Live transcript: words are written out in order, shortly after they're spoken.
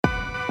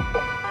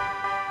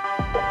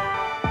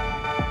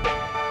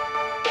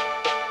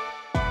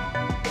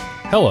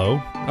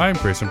Hello, I'm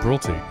Grayson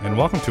Brulte, and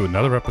welcome to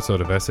another episode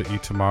of SAE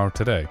Tomorrow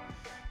Today.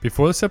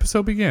 Before this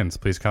episode begins,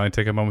 please kindly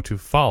take a moment to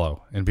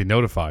follow and be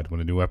notified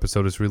when a new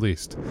episode is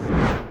released.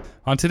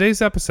 On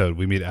today's episode,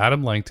 we meet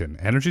Adam Langton,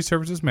 Energy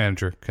Services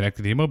Manager,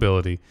 Connected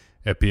E-Mobility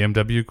at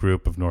BMW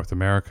Group of North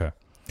America.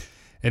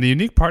 In a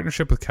unique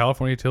partnership with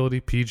California utility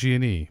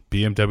PG&E,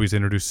 BMW's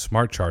introduced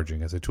smart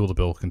charging as a tool to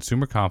build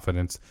consumer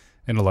confidence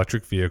in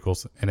electric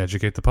vehicles and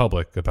educate the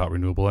public about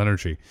renewable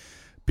energy.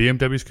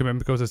 BMW's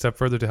commitment goes a step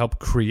further to help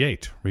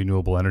create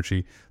renewable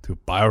energy through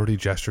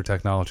biodigester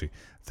technology.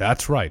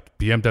 That's right,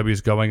 BMW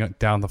is going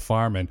down the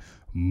farm and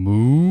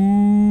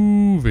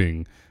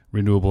moving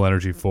renewable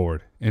energy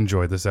forward.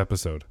 Enjoy this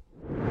episode.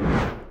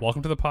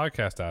 Welcome to the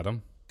podcast,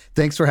 Adam.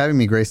 Thanks for having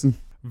me, Grayson.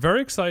 Very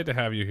excited to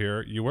have you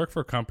here. You work for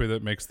a company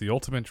that makes the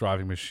ultimate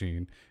driving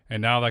machine,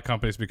 and now that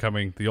company is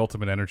becoming the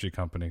ultimate energy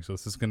company. So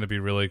this is going to be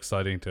really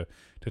exciting to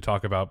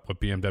talk about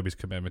what BMW's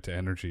commitment to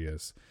energy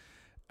is.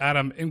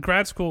 Adam, in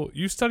grad school,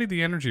 you studied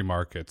the energy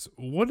markets.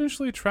 What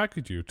initially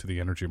attracted you to the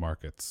energy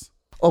markets?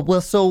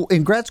 So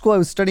in grad school, I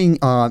was studying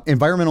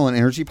environmental and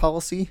energy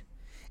policy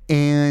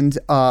and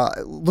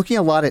looking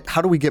a lot at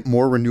how do we get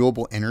more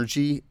renewable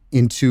energy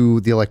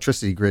into the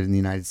electricity grid in the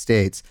United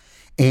States.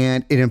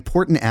 And an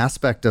important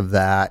aspect of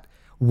that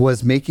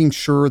was making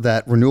sure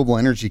that renewable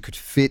energy could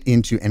fit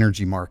into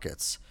energy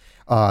markets.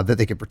 That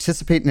they could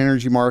participate in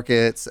energy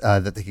markets,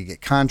 that they could get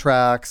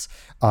contracts,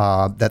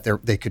 that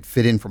they could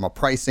fit in from a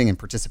pricing and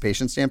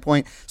participation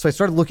standpoint. So I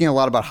started looking a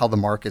lot about how the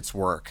markets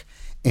work.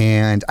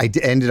 And I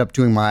ended up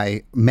doing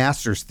my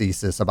master's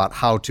thesis about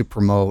how to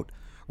promote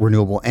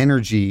renewable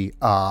energy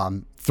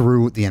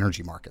through the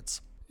energy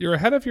markets. You're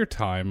ahead of your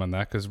time on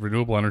that because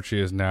renewable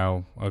energy is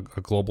now a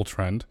global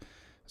trend.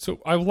 So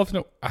I would love to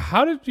know,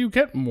 how did you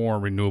get more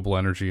renewable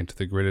energy into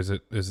the grid? Is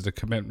it a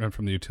commitment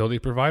from the utility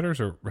providers,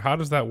 or how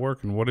does that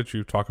work, and what did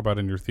you talk about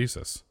in your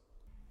thesis?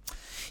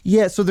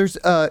 Yeah, so there's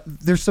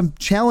some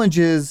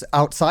challenges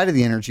outside of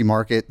the energy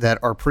market that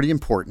are pretty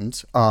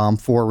important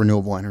for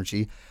renewable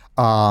energy.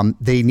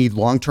 They need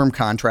long-term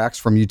contracts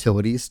from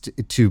utilities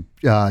to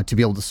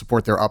be able to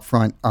support their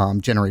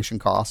upfront generation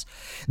costs.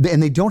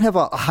 And they don't have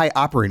a high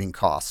operating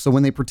cost. So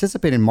when they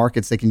participate in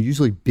markets, they can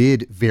usually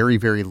bid very,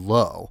 very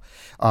low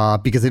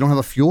because they don't have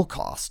a fuel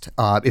cost.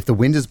 If the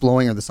wind is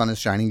blowing or the sun is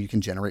shining, you can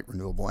generate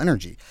renewable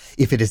energy.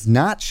 If it is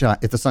not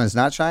if the sun is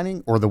not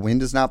shining or the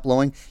wind is not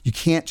blowing, you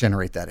can't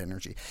generate that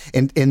energy.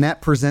 And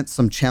that presents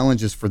some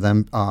challenges for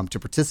them to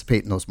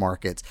participate in those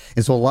markets.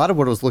 And so a lot of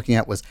what I was looking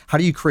at was, how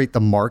do you create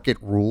the market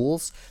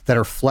rules that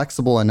are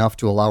flexible enough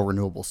to allow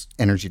renewable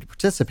energy to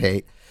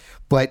participate,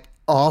 but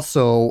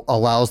also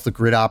allows the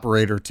grid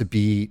operator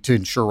to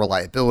ensure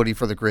reliability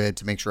for the grid,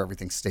 to make sure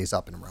everything stays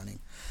up and running.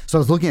 So I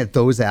was looking at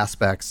those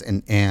aspects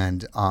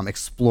and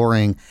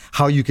exploring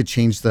how you could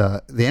change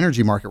the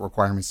energy market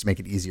requirements to make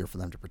it easier for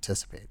them to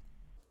participate.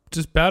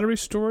 Does battery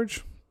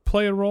storage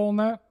play a role in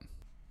that?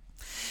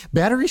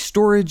 Battery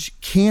storage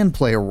can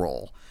play a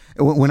role.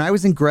 When I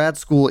was in grad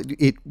school,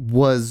 it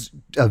was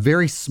a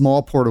very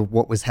small part of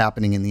what was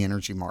happening in the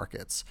energy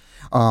markets.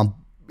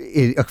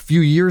 A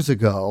few years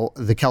ago,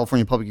 the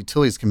California Public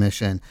Utilities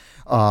Commission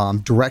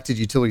directed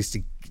utilities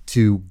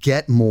to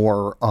get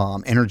more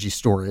energy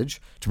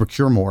storage, to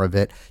procure more of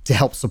it, to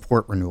help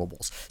support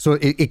renewables. So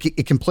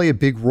it can play a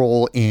big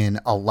role in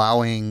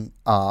allowing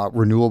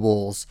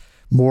renewables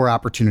more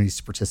opportunities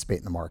to participate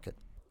in the market.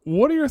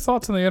 What are your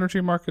thoughts on the energy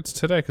markets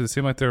today? Because it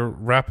seems like they're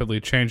rapidly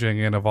changing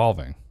and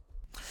evolving.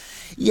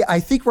 Yeah, I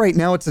think right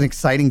now it's an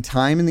exciting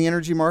time in the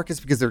energy markets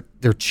because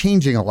they're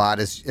changing a lot,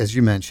 as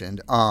you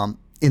mentioned.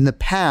 In the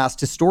past,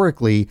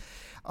 historically,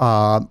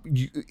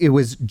 it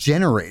was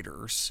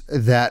generators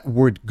that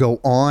would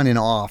go on and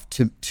off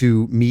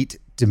to meet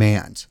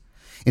demand.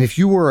 And if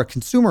you were a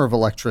consumer of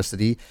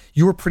electricity,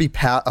 you were pretty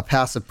a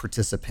passive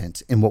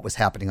participant in what was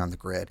happening on the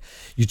grid.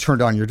 You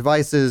turned on your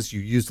devices, you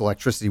used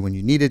electricity when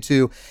you needed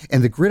to,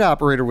 and the grid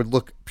operator would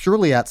look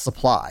purely at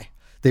supply.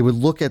 They would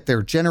look at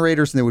their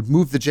generators and they would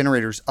move the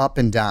generators up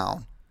and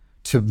down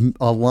to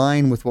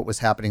align with what was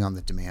happening on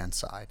the demand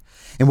side.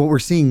 And what we're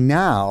seeing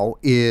now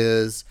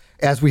is,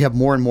 as we have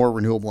more and more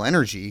renewable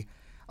energy,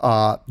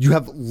 you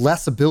have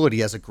less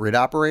ability as a grid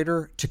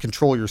operator to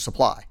control your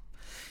supply.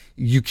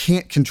 You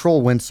can't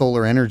control when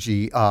solar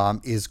energy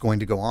is going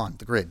to go on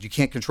the grid. You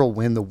can't control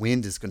when the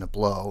wind is going to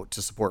blow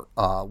to support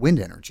wind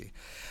energy.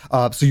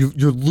 So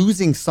you're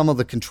losing some of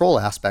the control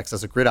aspects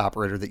as a grid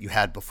operator that you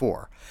had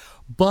before.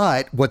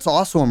 But what's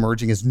also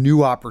emerging is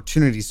new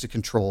opportunities to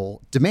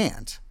control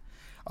demand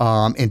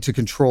and to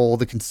control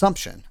the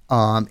consumption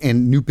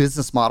and new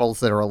business models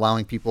that are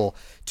allowing people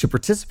to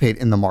participate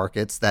in the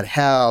markets that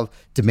have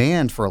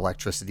demand for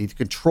electricity, to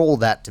control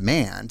that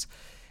demand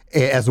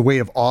as a way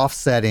of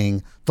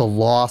offsetting the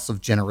loss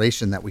of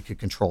generation that we could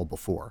control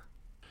before.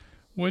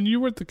 When you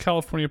were at the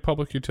California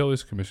Public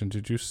Utilities Commission,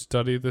 did you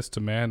study this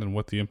demand and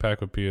what the impact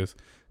would be as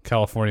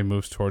California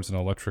moves towards an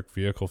electric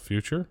vehicle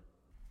future?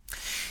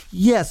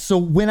 Yes. So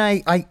when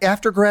I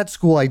after grad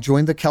school, I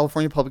joined the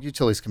California Public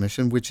Utilities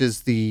Commission, which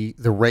is the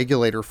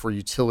regulator for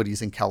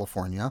utilities in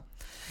California.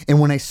 And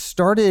when I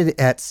started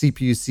at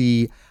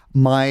CPUC,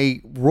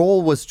 My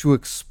role was to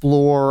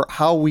explore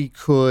how we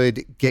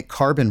could get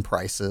carbon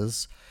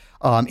prices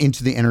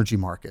into the energy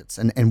markets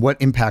and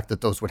what impact that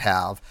those would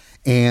have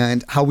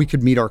and how we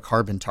could meet our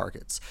carbon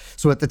targets.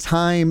 So at the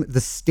time,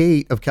 the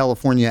state of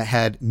California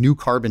had new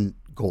carbon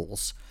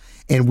goals,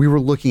 and we were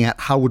looking at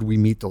how would we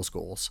meet those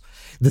goals.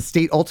 The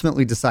state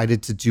ultimately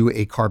decided to do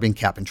a carbon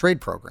cap and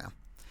trade program.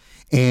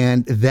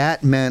 And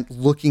that meant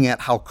looking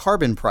at how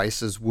carbon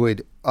prices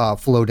would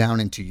flow down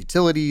into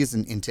utilities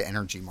and into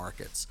energy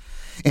markets.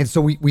 And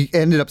so we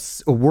ended up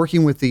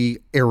working with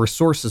the Air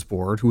Resources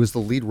Board, who was the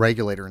lead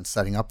regulator in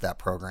setting up that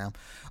program,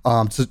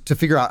 to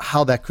figure out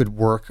how that could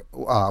work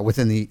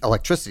within the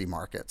electricity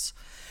markets.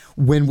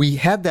 When we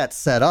had that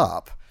set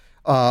up,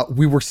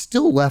 we were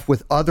still left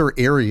with other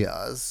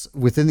areas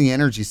within the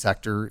energy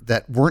sector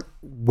that weren't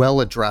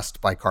well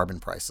addressed by carbon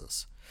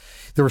prices.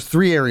 There was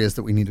 3 areas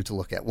that we needed to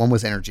look at. One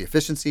was energy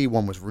efficiency,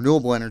 one was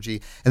renewable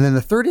energy, and then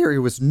the third area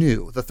was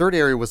new. The third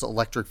area was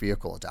electric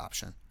vehicle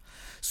adoption.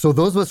 So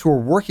those of us who were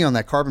working on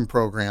that carbon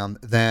program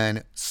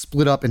then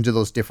split up into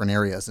those different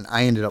areas, and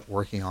I ended up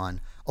working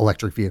on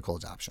electric vehicle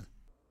adoption.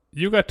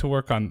 You got to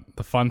work on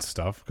the fun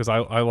stuff because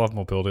I love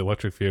mobility.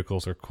 Electric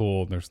vehicles are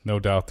cool, and there's no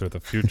doubt they're the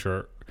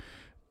future.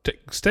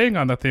 Staying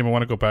on that theme, I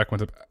want to go back one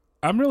step.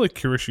 I'm really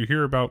curious. You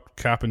hear about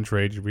cap and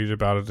trade. You read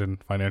about it in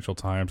Financial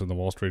Times and the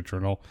Wall Street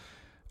Journal.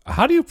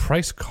 How do you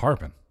price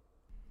carbon?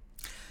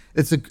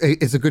 It's a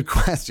good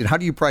question. How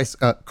do you price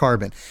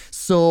carbon?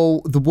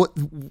 So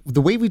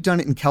the way we've done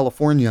it in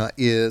California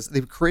is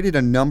they've created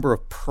a number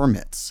of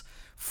permits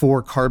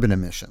for carbon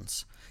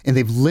emissions, and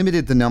they've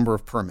limited the number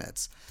of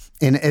permits.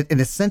 And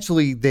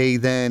essentially, they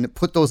then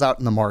put those out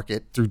in the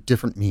market through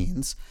different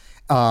means.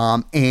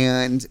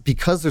 And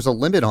because there's a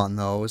limit on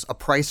those, a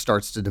price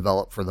starts to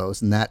develop for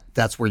those, and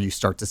that's where you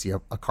start to see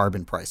a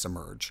carbon price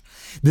emerge.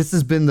 This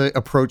has been the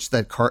approach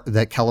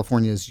that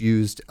California has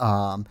used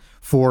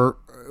for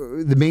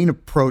the main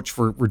approach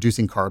for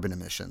reducing carbon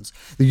emissions.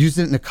 They use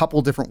it in a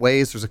couple different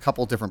ways. There's a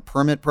couple different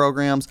permit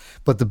programs,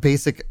 but the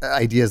basic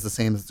idea is the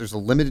same. There's a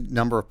limited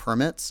number of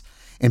permits,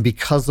 and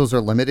because those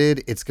are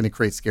limited, it's going to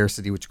create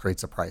scarcity, which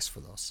creates a price for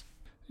those.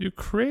 You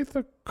create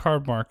the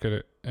carbon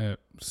market at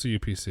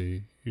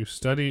CUPC. You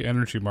study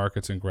energy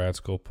markets in grad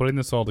school. Putting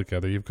this all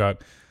together, you've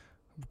got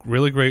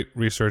really great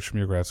research from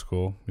your grad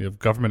school. You have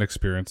government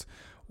experience.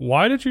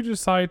 Why did you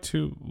decide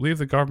to leave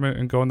the government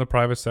and go in the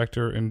private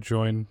sector and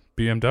join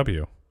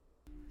BMW?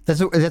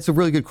 That's a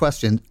really good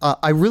question.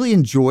 I really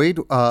enjoyed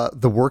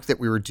the work that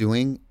we were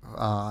doing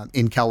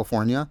in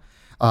California.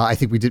 I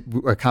think we did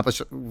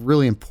accomplish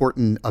really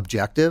important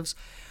objectives.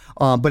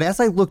 But as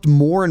I looked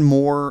more and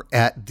more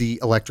at the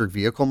electric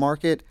vehicle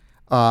market,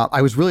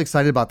 I was really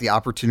excited about the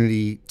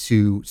opportunity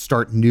to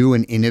start new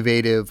and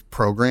innovative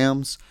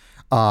programs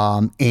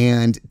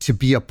and to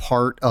be a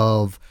part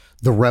of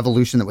the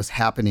revolution that was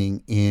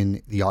happening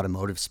in the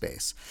automotive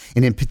space.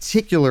 And in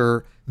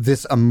particular,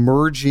 this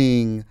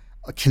emerging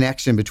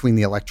connection between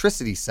the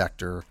electricity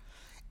sector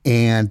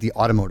and the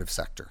automotive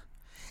sector.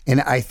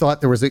 And I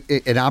thought there was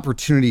an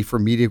opportunity for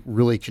me to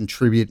really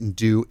contribute and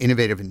do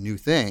innovative and new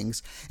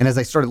things. And as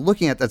I started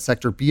looking at that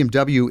sector,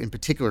 BMW in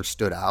particular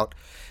stood out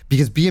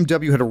because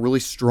BMW had a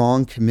really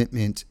strong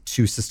commitment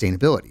to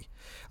sustainability.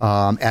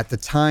 At the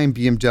time,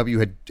 BMW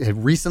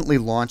had recently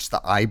launched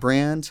the i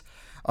brand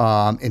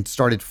and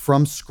started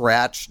from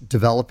scratch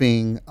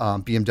developing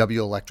BMW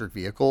electric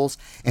vehicles.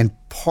 And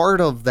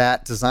part of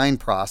that design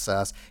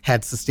process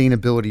had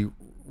sustainability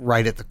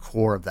right at the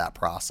core of that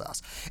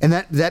process. And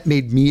that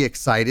made me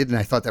excited, and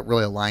I thought that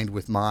really aligned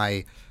with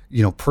my,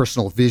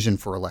 personal vision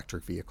for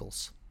electric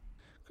vehicles.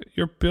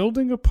 You're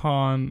building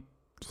upon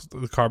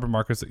the carbon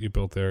markets that you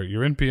built there.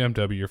 You're in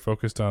BMW. You're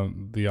focused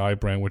on the i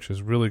brand, which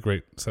is a really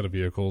great set of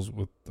vehicles,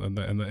 and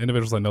the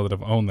individuals I know that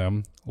have owned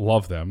them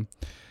love them.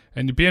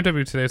 And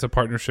BMW today is a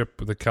partnership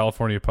with the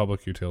California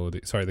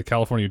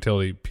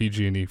utility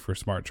PG&E for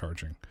smart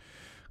charging.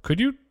 Could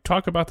you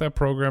talk about that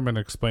program and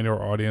explain to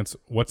our audience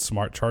what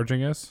smart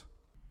charging is?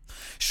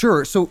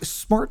 Sure. So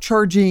smart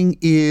charging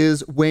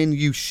is when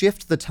you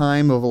shift the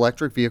time of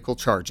electric vehicle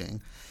charging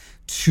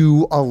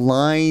to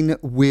align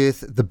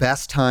with the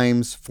best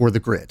times for the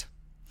grid.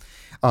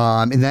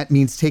 And that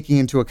means taking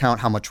into account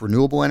how much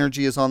renewable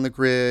energy is on the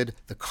grid,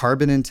 the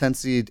carbon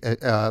intensity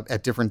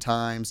at different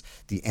times,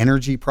 the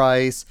energy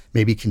price,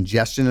 maybe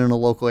congestion in a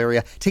local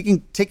area,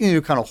 taking into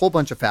account a whole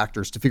bunch of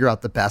factors to figure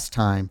out the best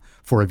time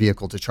for a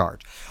vehicle to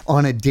charge.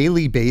 On a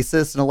daily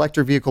basis, an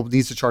electric vehicle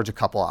needs to charge a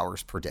couple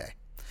hours per day.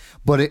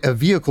 But a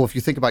vehicle, if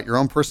you think about your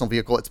own personal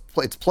vehicle,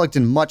 it's plugged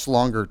in much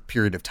longer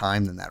period of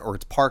time than that, or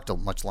it's parked a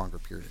much longer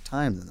period of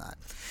time than that.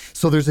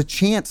 So there's a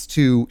chance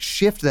to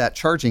shift that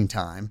charging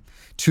time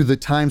to the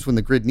times when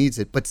the grid needs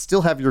it, but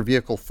still have your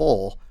vehicle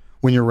full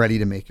when you're ready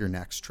to make your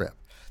next trip.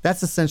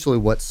 That's essentially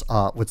what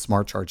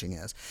smart charging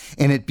is.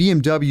 And at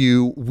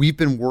BMW, we've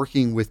been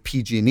working with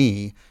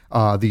PG&E,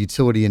 the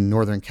utility in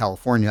Northern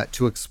California,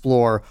 to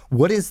explore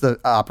what is the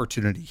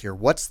opportunity here?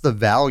 What's the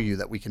value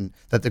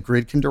that the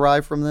grid can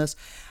derive from this?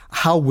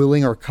 How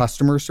willing are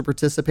customers to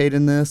participate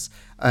in this?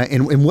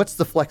 And what's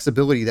the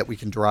flexibility that we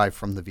can derive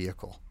from the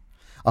vehicle?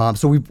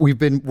 So we've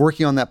been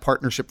working on that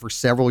partnership for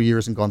several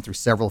years and gone through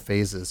several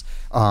phases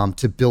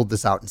to build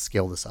this out and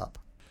scale this up.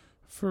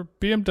 For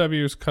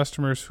BMW's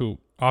customers who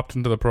opt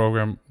into the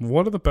program,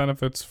 what are the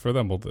benefits for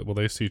them? Will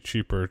they see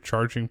cheaper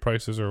charging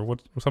prices, or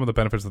what are some of the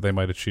benefits that they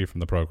might achieve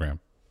from the program?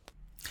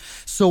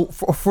 So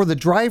for the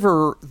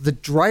driver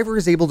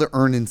is able to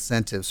earn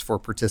incentives for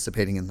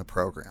participating in the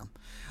program.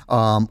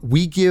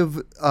 We give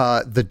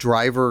the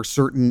driver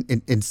certain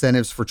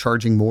incentives for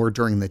charging more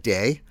during the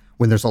day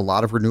when there's a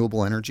lot of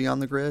renewable energy on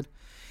the grid.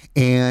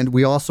 And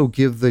we also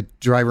give the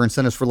driver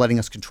incentives for letting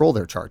us control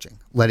their charging,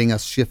 letting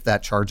us shift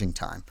that charging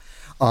time.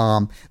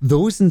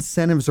 Those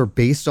incentives are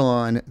based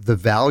on the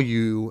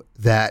value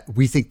that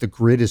we think the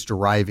grid is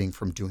deriving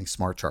from doing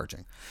smart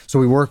charging. So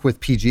we work with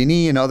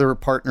PG&E and other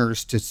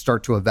partners to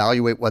start to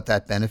evaluate what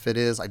that benefit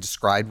is. I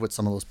described what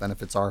some of those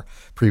benefits are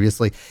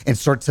previously, and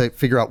start to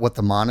figure out what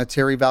the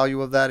monetary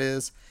value of that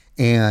is.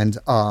 And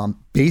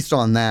based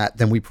on that,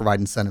 then we provide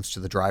incentives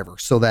to the driver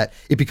so that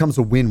it becomes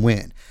a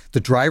win-win. The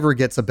driver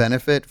gets a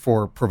benefit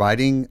for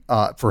providing,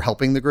 for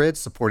helping the grid,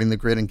 supporting the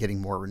grid and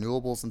getting more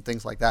renewables and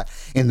things like that.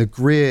 And the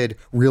grid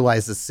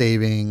realizes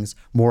savings,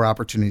 more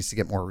opportunities to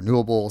get more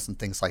renewables and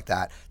things like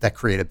that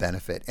create a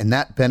benefit. And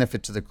that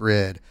benefit to the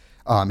grid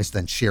is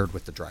then shared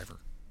with the driver.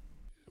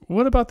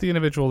 What about the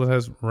individual that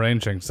has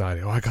range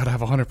anxiety? I got to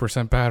have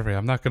 100% battery.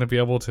 I'm not going to be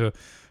able to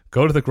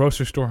go to the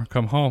grocery store and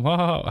come home.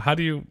 How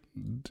do you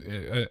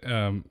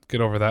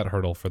get over that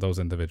hurdle for those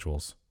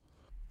individuals?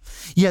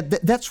 Yeah,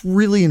 that's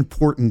really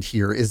important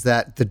here, is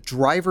that the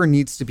driver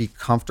needs to be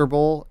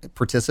comfortable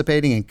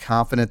participating and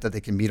confident that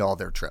they can meet all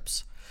their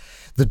trips.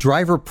 The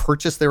driver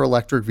purchased their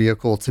electric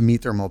vehicle to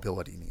meet their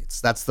mobility needs.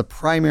 That's the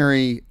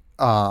primary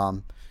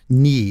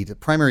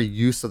primary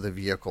use of the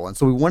vehicle. And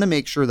so we want to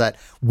make sure that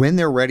when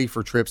they're ready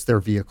for trips,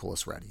 their vehicle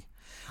is ready.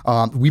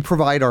 We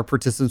provide our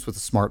participants with a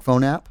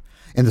smartphone app.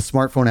 And the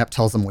smartphone app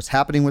tells them what's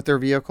happening with their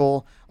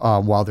vehicle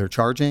while they're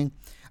charging.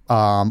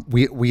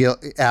 We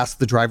ask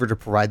the driver to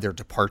provide their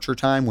departure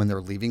time when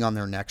they're leaving on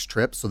their next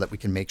trip so that we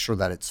can make sure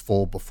that it's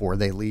full before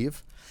they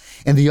leave.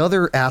 And the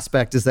other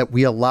aspect is that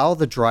we allow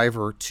the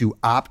driver to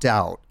opt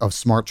out of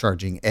smart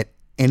charging at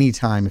any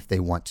time if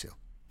they want to.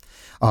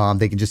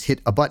 They can just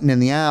hit a button in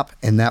the app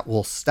and that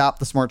will stop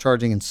the smart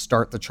charging and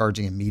start the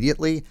charging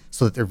immediately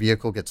so that their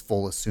vehicle gets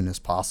full as soon as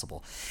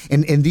possible.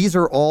 And these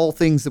are all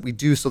things that we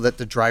do so that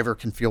the driver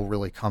can feel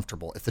really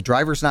comfortable. If the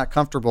driver's not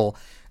comfortable,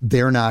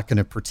 they're not going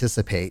to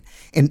participate.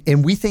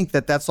 And we think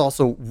that that's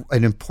also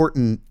an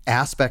important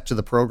aspect to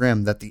the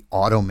program that the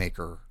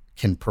automaker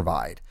can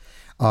provide.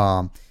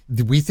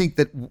 We think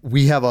that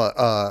we have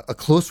a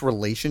close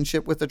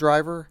relationship with the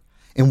driver,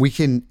 and we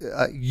can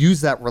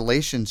use that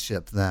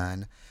relationship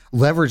then,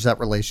 leverage that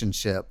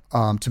relationship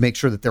to make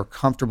sure that they're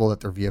comfortable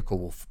that their vehicle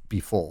will be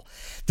full.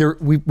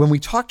 When we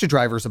talk to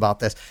drivers about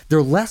this,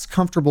 they're less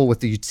comfortable with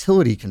the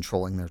utility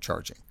controlling their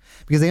charging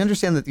because they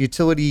understand that the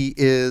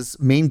utility's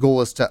main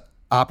goal is to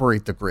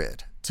operate the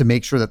grid, to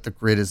make sure that the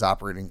grid is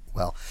operating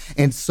well.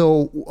 And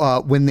so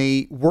when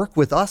they work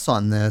with us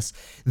on this,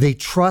 they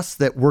trust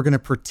that we're going to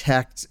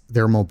protect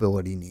their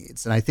mobility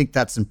needs. And I think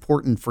that's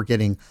important for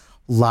getting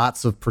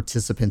lots of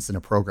participants in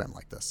a program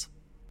like this.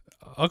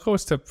 I'll go a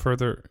step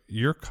further.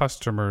 Your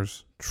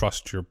customers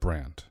trust your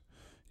brand.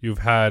 You've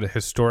had,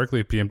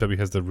 historically, BMW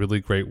has the really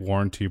great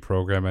warranty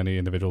program. Any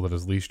individual that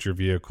has leased your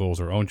vehicles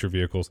or owns your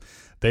vehicles,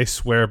 they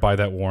swear by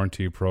that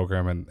warranty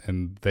program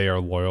and they are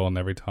loyal. And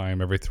every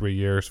 3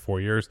 years, 4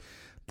 years,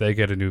 they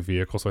get a new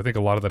vehicle. So I think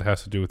a lot of that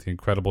has to do with the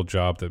incredible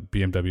job that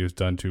BMW has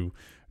done to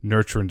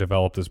nurture and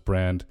develop this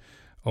brand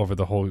over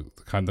the whole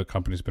time the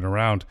company's been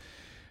around.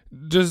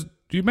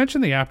 You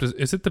mentioned the app.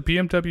 Is it the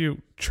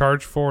BMW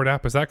Charge Forward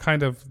app? Is that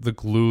kind of the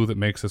glue that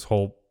makes this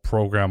whole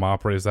program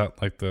operate? Is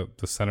that like the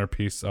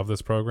centerpiece of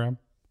this program?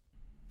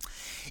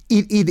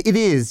 It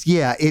is,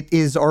 yeah. It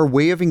is our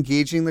way of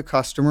engaging the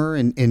customer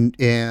and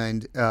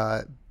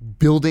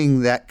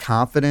building that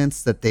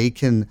confidence that they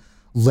can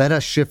let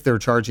us shift their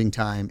charging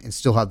time and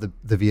still have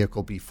the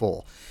vehicle be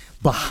full.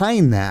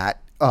 Behind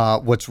that,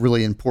 what's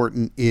really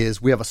important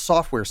is we have a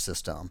software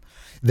system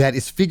that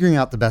is figuring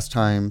out the best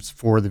times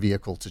for the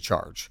vehicle to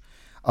charge.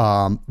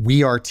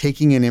 We are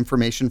taking in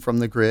information from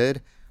the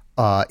grid,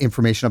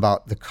 information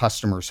about the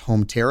customer's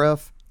home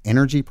tariff,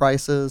 energy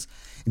prices,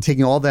 and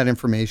taking all that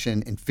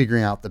information and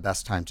figuring out the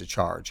best time to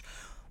charge.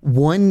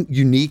 One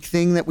unique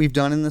thing that we've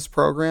done in this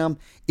program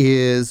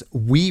is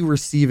we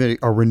receive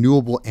a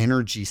renewable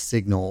energy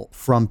signal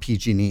from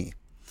PG&E.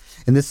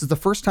 And this is the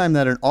first time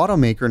that an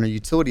automaker and a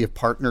utility have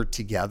partnered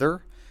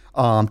together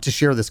to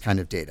share this kind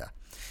of data.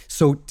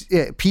 So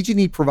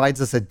PG&E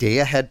provides us a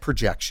day-ahead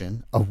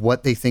projection of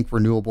what they think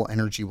renewable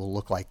energy will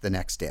look like the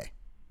next day.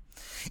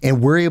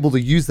 And we're able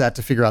to use that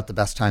to figure out the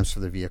best times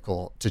for the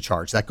vehicle to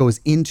charge. That goes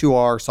into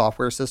our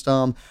software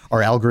system.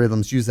 Our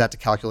algorithms use that to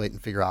calculate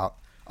and figure out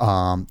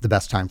the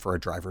best time for a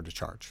driver to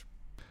charge.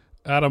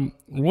 Adam,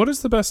 what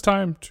is the best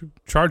time to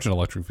charge an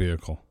electric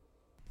vehicle?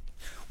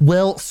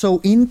 Well, so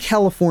in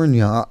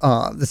California,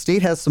 the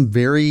state has some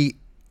very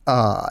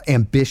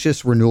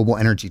ambitious renewable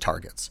energy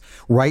targets.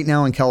 Right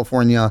now in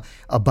California,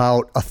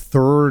 about a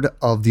third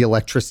of the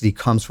electricity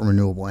comes from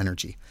renewable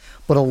energy,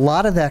 but a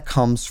lot of that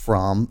comes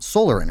from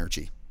solar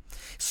energy.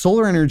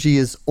 Solar energy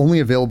is only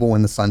available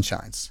when the sun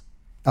shines,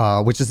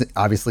 which is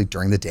obviously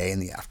during the day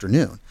and the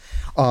afternoon.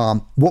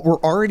 What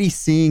we're already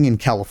seeing in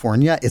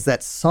California is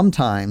that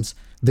sometimes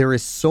there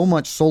is so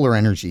much solar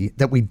energy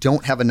that we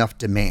don't have enough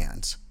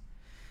demand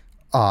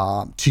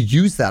to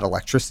use that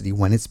electricity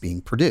when it's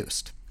being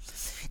produced.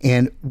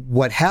 And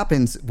what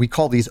happens, we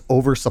call these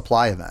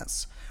oversupply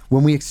events.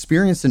 When we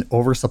experience an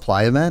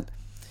oversupply event,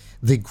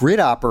 the grid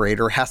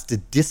operator has to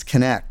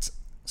disconnect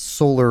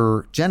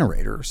solar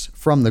generators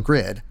from the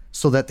grid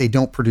so that they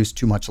don't produce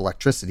too much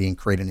electricity and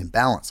create an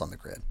imbalance on the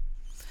grid.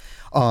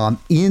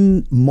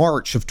 In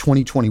March of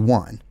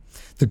 2021,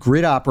 the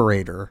grid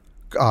operator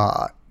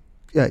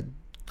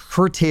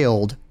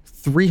curtailed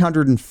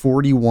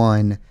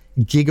 341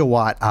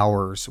 gigawatt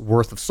hours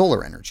worth of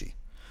solar energy.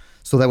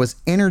 So that was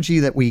energy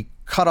that we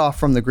cut off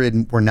from the grid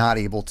and we're not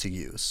able to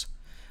use.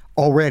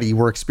 Already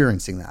we're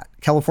experiencing that.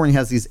 California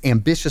has these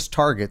ambitious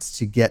targets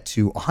to get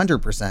to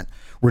 100%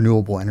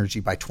 renewable energy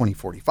by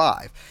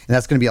 2045, and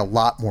that's going to be a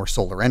lot more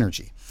solar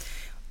energy.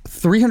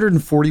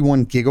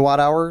 341 gigawatt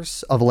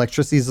hours of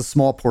electricity is a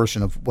small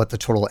portion of what the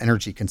total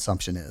energy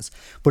consumption is.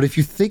 But if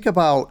you think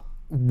about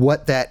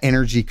what that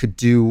energy could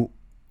do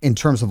in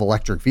terms of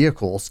electric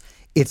vehicles,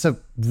 it's a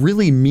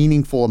really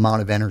meaningful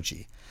amount of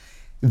energy.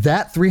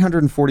 That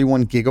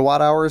 341 gigawatt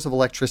hours of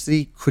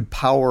electricity could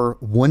power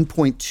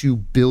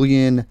 1.2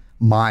 billion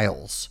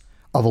miles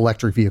of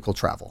electric vehicle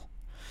travel.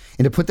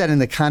 And to put that in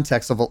the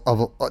context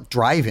of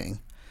driving,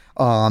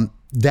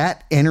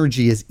 that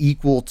energy is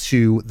equal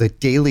to the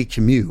daily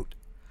commute,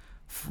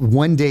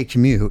 1 day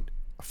commute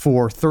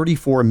for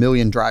 34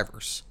 million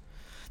drivers.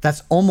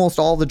 That's almost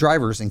all the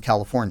drivers in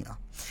California.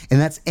 And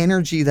that's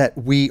energy that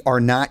we are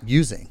not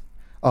using,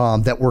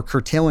 that we're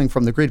curtailing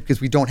from the grid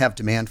because we don't have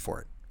demand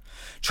for it.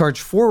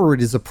 Charge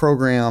Forward is a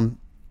program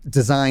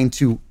designed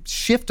to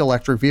shift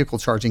electric vehicle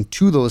charging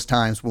to those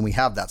times when we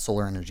have that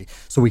solar energy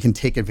so we can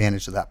take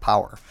advantage of that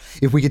power.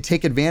 If we could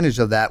take advantage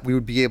of that, we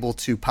would be able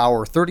to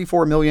power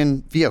 34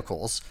 million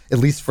vehicles, at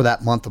least for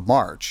that month of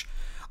March,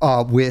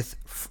 with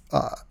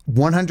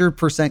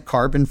 100%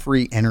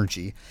 carbon-free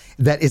energy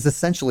that is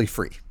essentially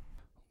free.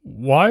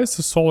 Why is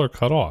the solar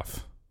cut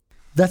off?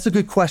 That's a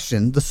good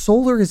question. The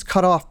solar is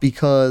cut off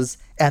because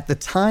at the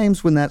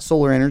times when that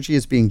solar energy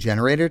is being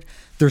generated,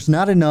 there's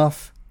not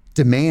enough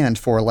demand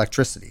for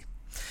electricity.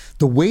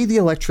 The way the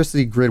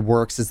electricity grid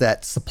works is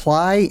that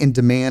supply and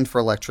demand for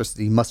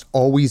electricity must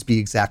always be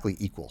exactly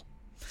equal.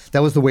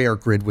 That was the way our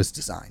grid was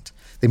designed.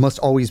 They must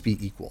always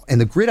be equal. And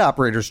the grid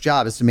operator's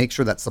job is to make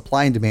sure that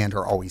supply and demand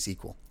are always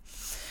equal.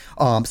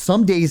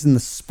 Some days in the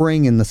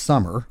spring and the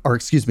summer,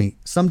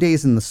 some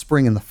days in the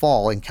spring and the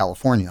fall in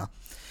California,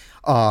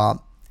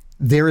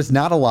 there is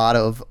not a lot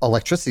of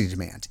electricity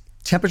demand.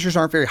 Temperatures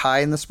aren't very high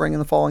in the spring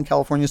and the fall in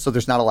California, so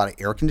there's not a lot of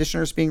air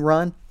conditioners being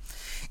run.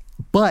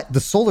 But the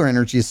solar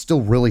energy is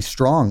still really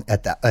strong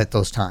at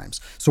those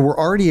times. So we're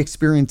already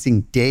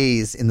experiencing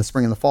days in the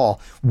spring and the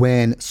fall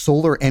when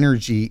solar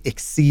energy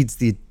exceeds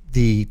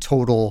the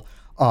total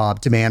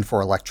demand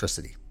for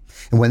electricity.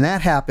 And when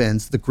that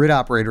happens, the grid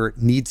operator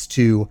needs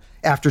to,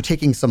 after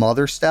taking some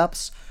other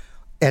steps,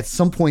 at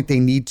some point they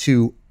need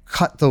to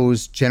cut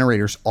those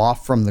generators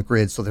off from the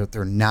grid so that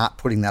they're not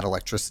putting that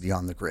electricity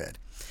on the grid.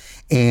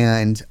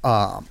 And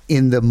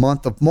in the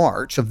month of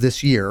March of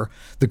this year,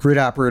 the grid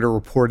operator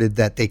reported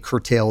that they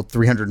curtailed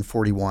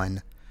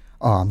 341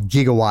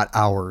 gigawatt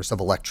hours of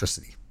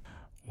electricity.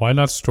 Why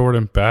not store it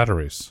in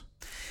batteries?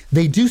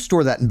 They do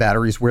store that in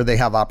batteries where they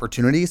have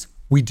opportunities.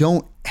 We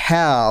don't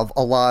have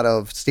a lot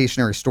of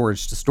stationary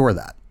storage to store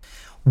that.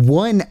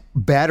 One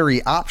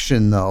battery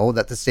option, though,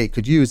 that the state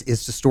could use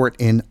is to store it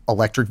in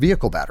electric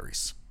vehicle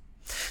batteries.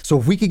 So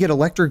if we could get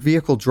electric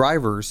vehicle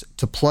drivers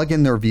to plug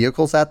in their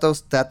vehicles at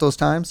those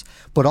times,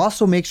 but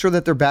also make sure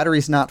that their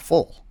battery's not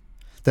full,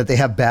 that they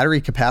have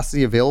battery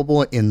capacity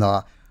available in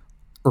the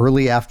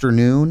early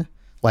afternoon,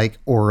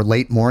 or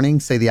late morning,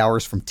 say the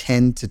hours from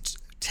 10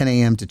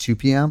 a.m. to 2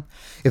 p.m.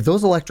 If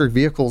those electric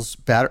vehicles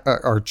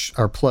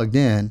are plugged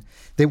in,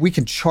 that we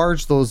can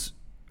charge those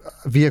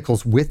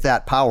vehicles with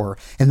that power,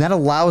 and that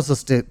allows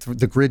us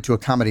the grid to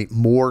accommodate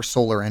more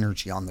solar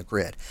energy on the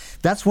grid.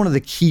 That's one of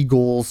the key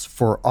goals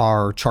for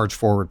our Charge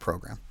Forward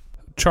program.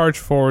 Charge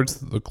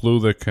Forward's the glue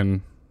that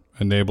can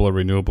enable a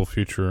renewable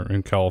future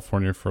in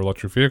California for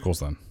electric vehicles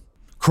then?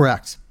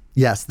 Correct.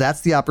 Yes,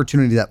 that's the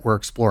opportunity that we're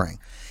exploring.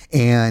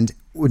 And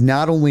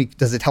not only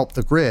does it help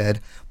the grid,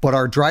 but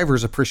our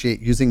drivers appreciate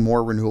using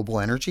more renewable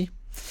energy.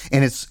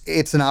 And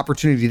it's an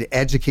opportunity to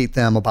educate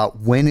them about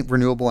when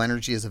renewable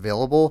energy is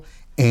available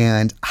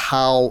and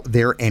how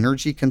their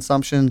energy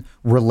consumption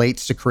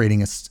relates to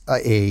creating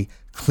a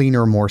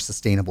cleaner, more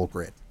sustainable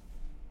grid.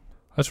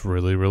 That's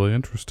really, really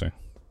interesting.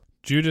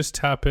 Do you just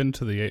tap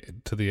into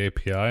the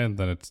API and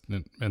then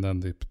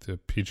the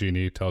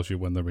PG&E tells you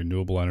when the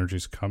renewable energy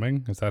is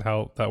coming? Is that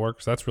how that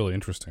works? That's really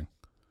interesting.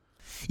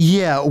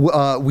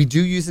 Yeah, we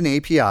do use an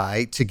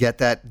API to get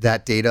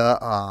that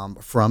data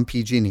from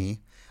PG&E.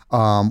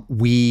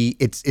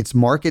 It's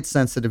market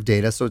sensitive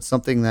data, so it's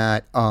something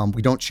that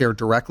we don't share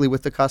directly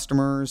with the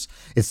customers.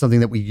 It's something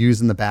that we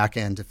use in the back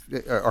end,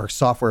 our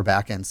software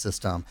back end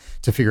system,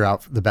 to figure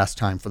out the best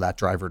time for that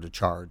driver to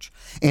charge.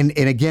 And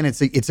again,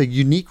 it's a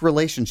unique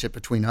relationship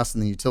between us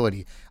and the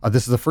utility.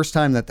 This is the first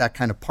time that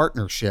kind of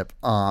partnership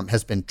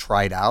has been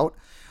tried out,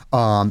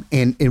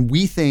 and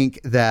we think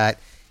that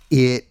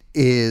it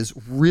is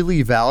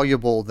really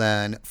valuable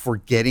then for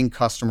getting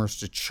customers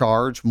to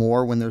charge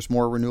more when there's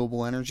more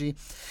renewable energy.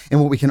 And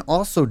what we can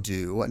also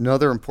do,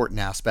 another important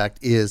aspect,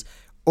 is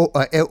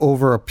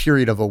over a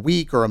period of a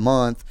week or a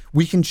month,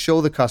 we can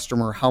show the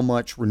customer how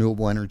much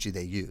renewable energy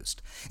they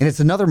used. And it's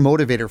another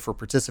motivator for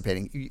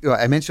participating.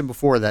 I mentioned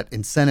before that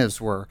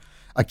incentives were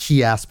a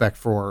key aspect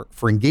for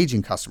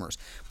engaging customers.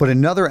 But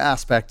another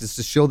aspect is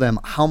to show them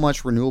how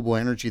much renewable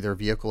energy their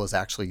vehicle is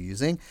actually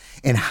using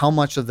and how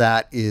much of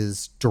that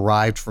is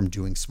derived from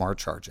doing smart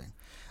charging.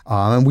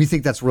 And we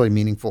think that's really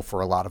meaningful for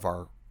a lot of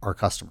our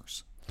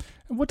customers.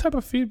 And what type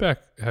of feedback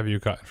have you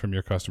gotten from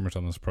your customers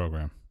on this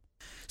program?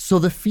 So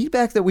the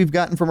feedback that we've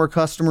gotten from our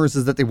customers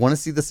is that they want to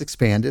see this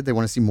expanded. They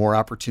want to see more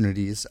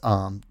opportunities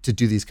to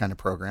do these kind of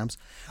programs.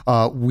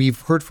 We've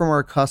heard from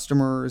our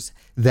customers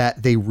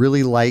that they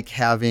really like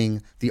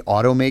having the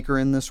automaker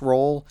in this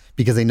role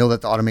because they know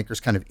that the automaker is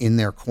kind of in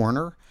their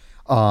corner,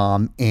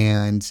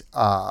 and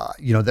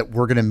that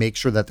we're going to make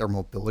sure that their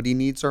mobility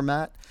needs are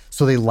met.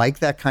 So they like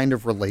that kind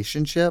of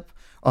relationship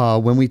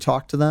when we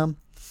talk to them.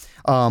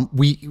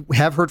 We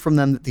have heard from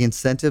them that the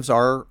incentives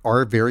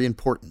are very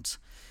important.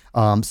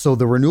 So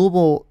the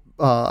renewable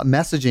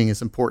messaging is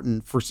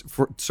important for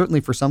certainly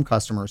for some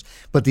customers,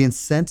 but the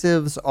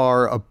incentives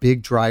are a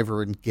big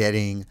driver in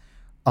getting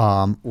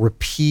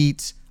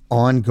repeat,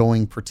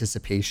 ongoing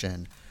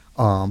participation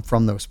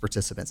from those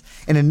participants.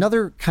 And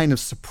another kind of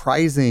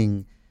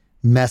surprising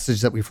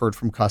message that we've heard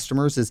from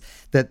customers is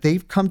that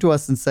they've come to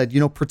us and said,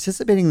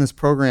 participating in this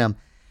program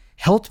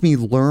helped me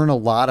learn a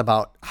lot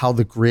about how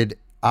the grid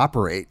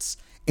operates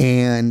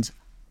and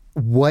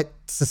what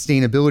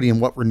sustainability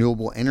and what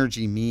renewable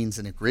energy means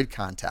in a grid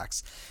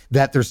context,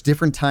 that there's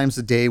different times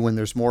of day when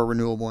there's more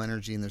renewable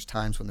energy and there's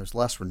times when there's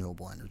less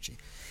renewable energy.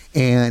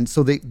 And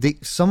so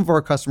some of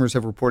our customers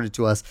have reported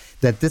to us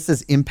that this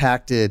has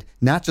impacted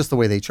not just the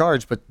way they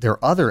charge, but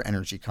their other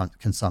energy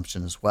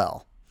consumption as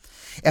well.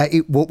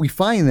 What we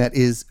find that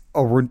is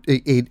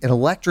an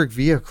electric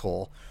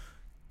vehicle,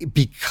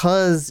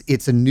 because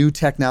it's a new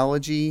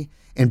technology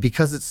and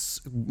because it's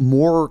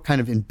more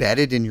kind of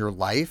embedded in your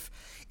life,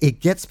 it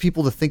gets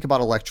people to think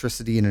about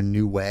electricity in a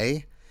new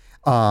way,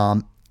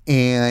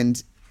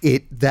 and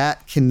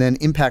that can then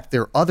impact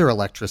their other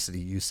electricity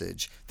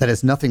usage that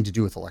has nothing to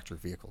do with electric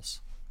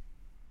vehicles.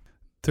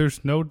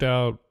 There's no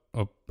doubt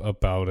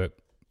about it.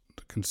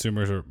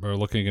 Consumers are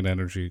looking at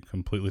energy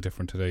completely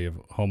different today. You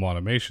have home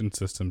automation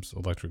systems,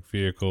 electric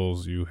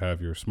vehicles, you have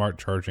your smart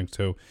charging.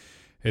 So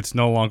it's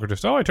no longer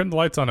just, I turned the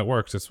lights on, it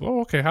works. It's,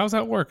 okay, how's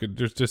that work?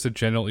 There's just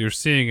you're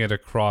seeing it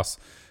across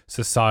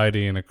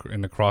society and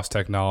across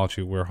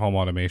technology where home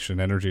automation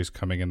energy is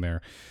coming in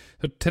there.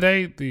 So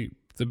today, the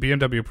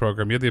BMW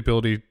program, you have the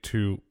ability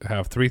to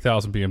have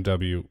 3,000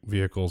 BMW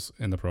vehicles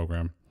in the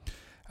program.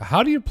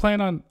 How do you plan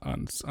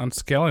on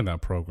scaling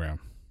that program?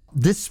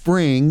 This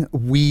spring,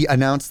 we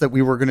announced that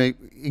we were going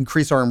to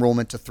increase our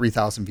enrollment to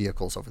 3,000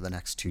 vehicles over the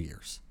next 2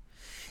 years.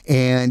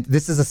 And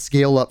this is a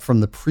scale up from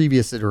the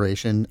previous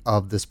iteration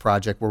of this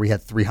project where we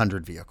had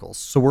 300 vehicles.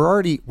 So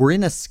we're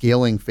in a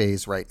scaling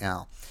phase right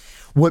now.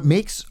 What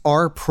makes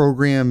our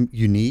program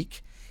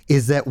unique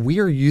is that we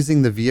are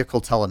using the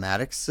vehicle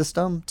telematics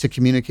system to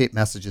communicate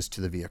messages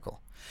to the vehicle.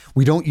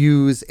 We don't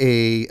use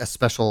a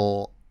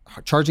special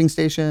charging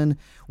station.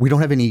 We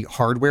don't have any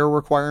hardware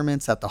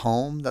requirements at the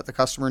home that the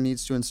customer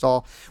needs to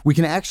install. We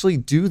can actually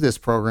do this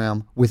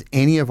program with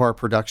any of our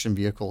production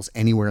vehicles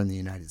anywhere in the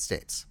United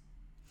States.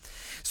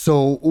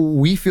 So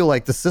we feel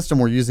like the system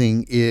we're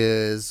using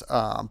is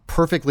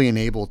perfectly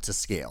enabled to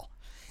scale.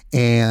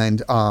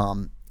 And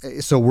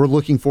so we're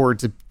looking forward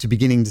to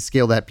beginning to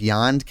scale that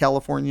beyond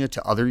California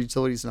to other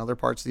utilities in other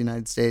parts of the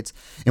United States.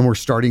 And we're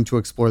starting to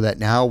explore that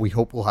now. We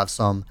hope we'll have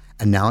some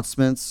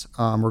announcements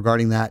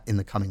regarding that in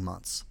the coming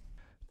months.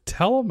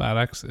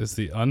 Telematics is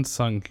the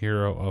unsung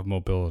hero of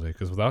mobility,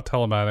 because without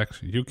telematics,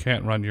 you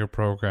can't run your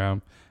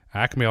program.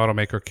 Acme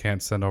Automaker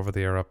can't send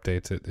over-the-air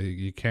updates.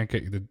 You can't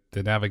get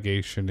the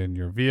navigation in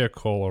your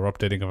vehicle or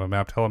updating of a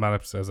map.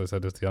 Telematics, as I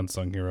said, is the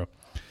unsung hero.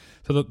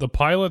 So the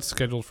pilot's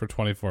scheduled for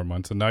 24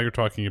 months, and now you're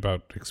talking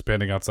about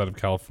expanding outside of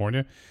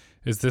California.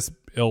 Is this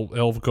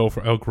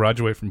it'll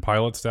graduate from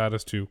pilot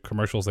status to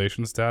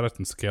commercialization status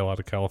and scale out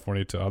of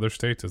California to other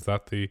states? Is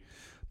that the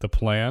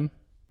plan?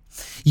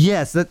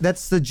 Yes,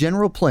 that's the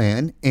general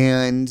plan,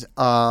 and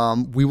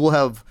we will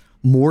have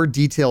more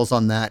details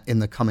on that in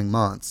the coming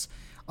months.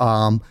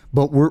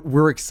 But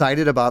we're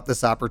excited about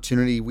this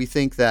opportunity. We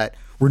think that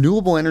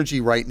renewable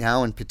energy right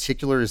now in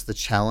particular is the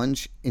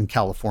challenge in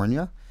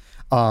California.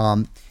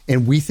 And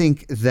we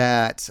think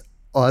that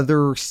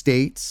other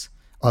states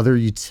other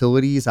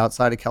utilities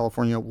outside of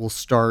California will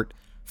start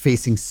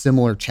facing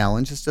similar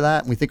challenges to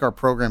that. And we think our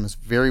program is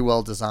very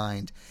well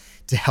designed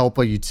to help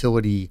a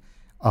utility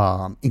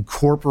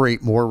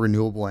incorporate more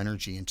renewable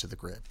energy into the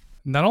grid.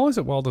 Not only is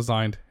it well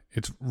designed,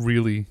 it's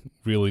really,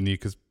 really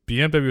neat because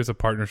BMW has a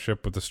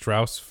partnership with the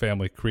Strauss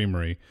Family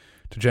Creamery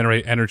to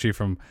generate energy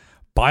from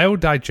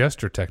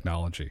biodigester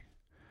technology.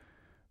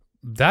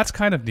 That's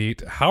kind of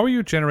neat. How are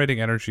you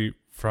generating energy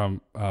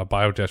from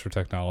biodigester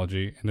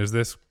technology? And is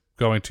this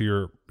going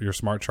to your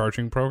smart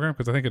charging program?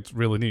 Because I think it's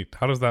really neat.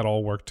 How does that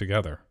all work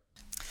together?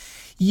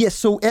 Yes.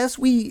 So as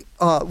we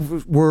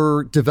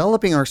were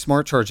developing our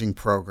smart charging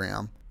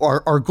program,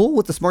 our goal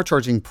with the smart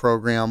charging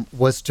program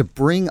was to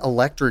bring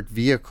electric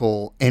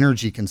vehicle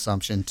energy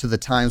consumption to the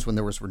times when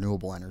there was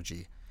renewable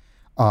energy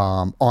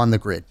on the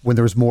grid, when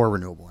there was more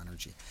renewable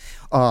energy.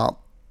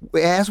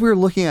 As we were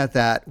looking at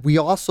that, we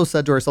also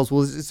said to ourselves,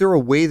 well, is there a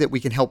way that we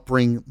can help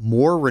bring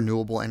more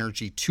renewable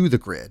energy to the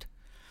grid?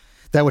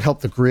 That would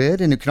help the grid,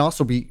 and it can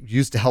also be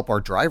used to help our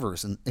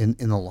drivers in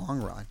the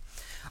long run.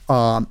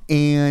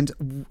 And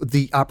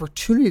the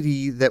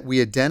opportunity that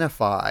we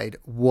identified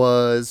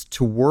was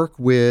to work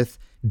with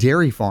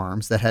dairy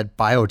farms that had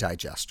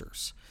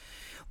biodigesters.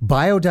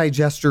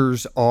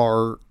 Biodigesters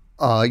are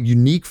a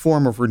unique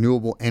form of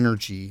renewable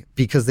energy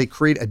because they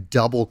create a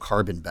double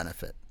carbon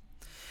benefit.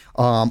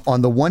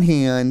 On the one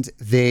hand,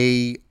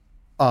 they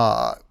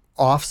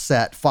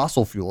offset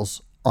fossil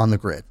fuels on the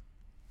grid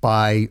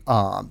by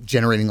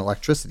generating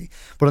electricity.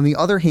 But on the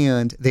other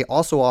hand, they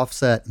also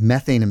offset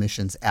methane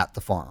emissions at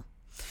the farm.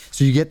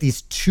 So you get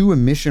these two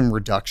emission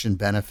reduction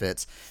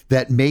benefits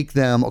that make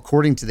them,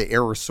 according to the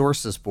Air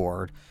Resources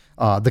Board,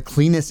 the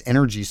cleanest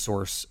energy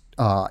source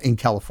in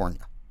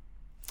California.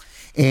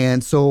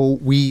 And so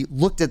we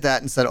looked at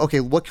that and said, okay,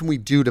 what can we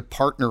do to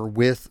partner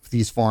with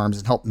these farms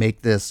and help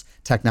make this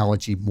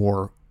technology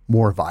more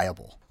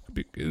viable?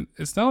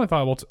 It's not only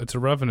viable, it's a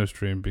revenue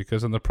stream,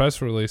 because in the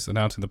press release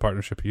announcing the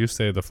partnership, you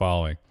say the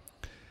following: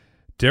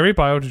 dairy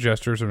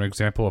biodigesters are an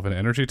example of an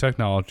energy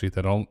technology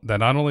that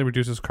not only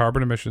reduces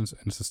carbon emissions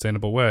in a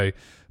sustainable way,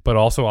 but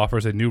also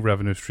offers a new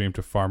revenue stream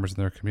to farmers in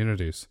their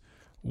communities.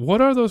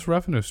 What are those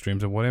revenue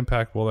streams, and what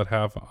impact will it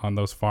have on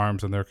those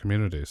farms and their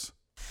communities?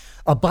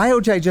 A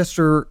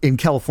biodigester in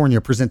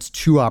California presents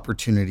two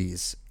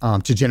opportunities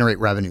to generate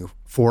revenue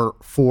for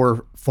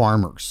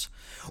farmers.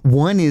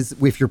 One is,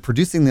 if you're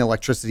producing the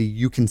electricity,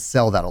 you can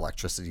sell that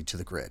electricity to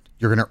the grid.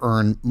 You're going to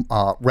earn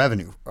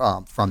revenue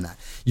from that.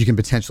 You can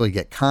potentially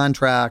get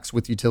contracts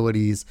with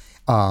utilities.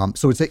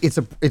 So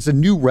it's a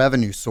new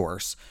revenue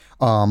source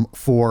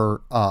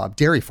for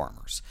dairy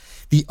farmers.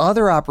 The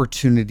other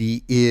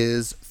opportunity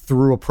is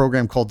through a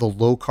program called the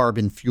Low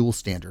Carbon Fuel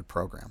Standard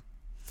Program,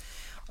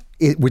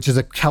 which is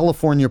a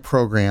California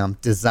program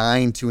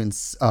designed to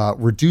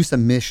reduce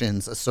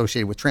emissions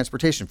associated with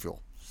transportation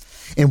fuel.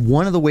 And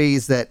one of the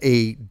ways that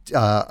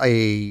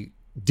a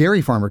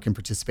dairy farmer can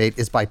participate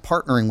is by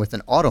partnering with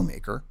an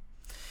automaker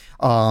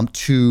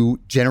to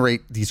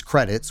generate these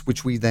credits,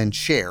 which we then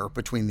share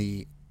between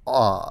the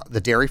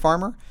dairy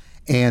farmer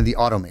and the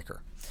automaker.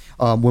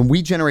 When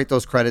we generate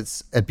those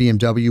credits at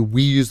BMW,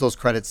 we use those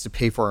credits to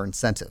pay for our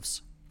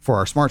incentives for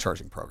our smart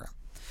charging program.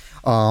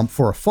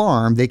 For a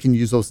farm, they can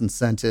use those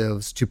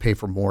incentives to pay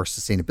for more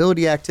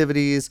sustainability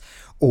activities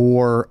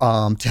or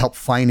to help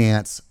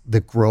finance the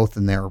growth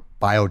in their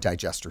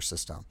biodigester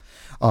system.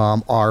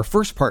 Our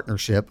first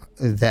partnership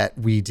that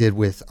we did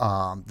with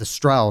the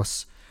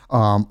Strauss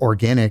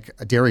Organic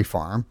Dairy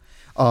Farm,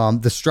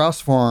 the Strauss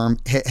farm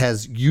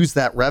has used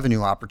that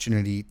revenue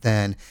opportunity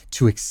then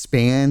to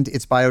expand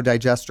its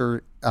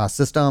biodigester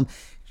system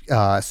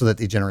so that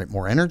they generate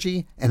more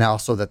energy and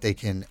also that they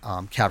can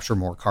capture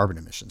more carbon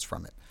emissions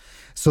from it.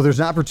 So there's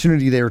an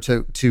opportunity there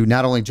to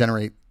not only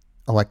generate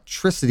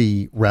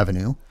electricity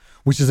revenue,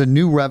 which is a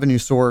new revenue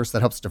source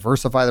that helps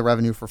diversify the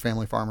revenue for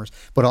family farmers,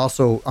 but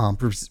also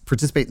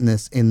participate in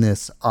this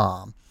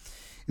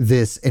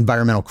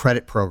environmental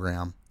credit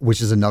program,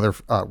 which is another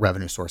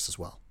revenue source as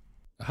well.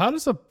 How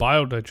does a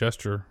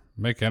biodigester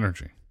make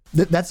energy?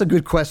 That's a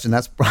good question.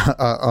 That's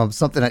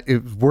something that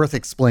is worth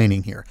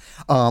explaining here.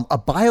 A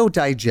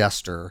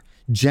biodigester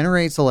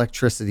generates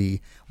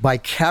electricity by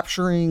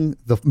capturing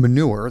the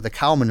manure, the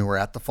cow manure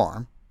at the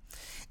farm,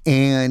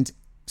 and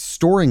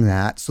storing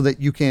that so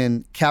that you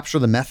can capture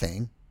the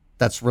methane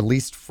that's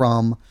released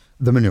from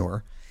the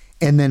manure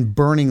and then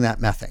burning that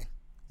methane.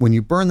 When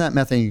you burn that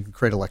methane, you can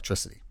create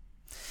electricity.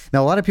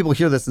 Now, a lot of people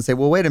hear this and say,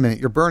 well, wait a minute,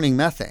 you're burning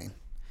methane.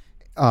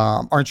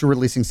 Aren't you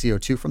releasing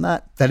CO2 from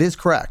that? That is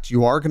correct.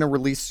 You are going to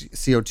release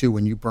CO2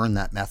 when you burn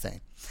that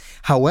methane.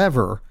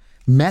 However,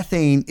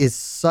 methane is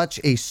such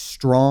a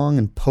strong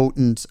and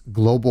potent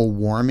global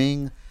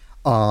warming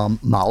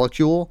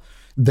molecule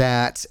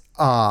that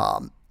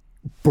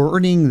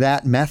burning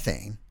that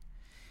methane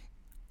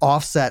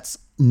offsets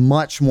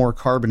much more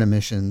carbon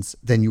emissions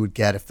than you would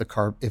get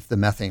if the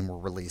methane were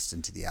released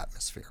into the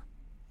atmosphere.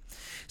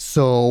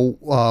 So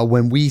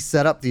when we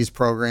set up these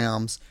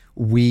programs,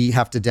 we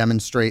have to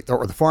demonstrate,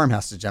 or the farm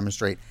has to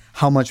demonstrate,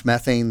 how much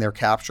methane they're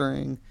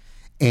capturing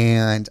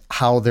and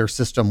how their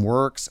system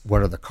works,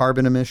 what are the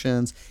carbon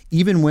emissions.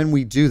 Even when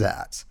we do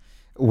that,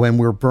 when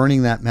we're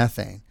burning that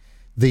methane,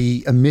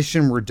 the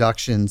emission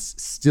reductions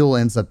still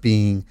ends up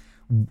being,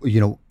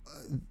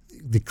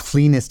 the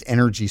cleanest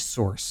energy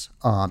source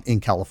in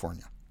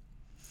California.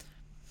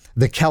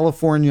 The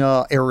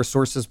California Air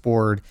Resources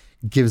Board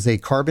gives a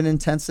carbon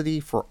intensity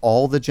for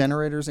all the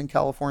generators in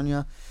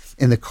California,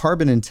 and the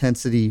carbon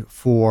intensity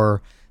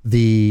for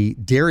the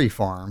dairy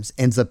farms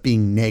ends up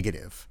being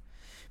negative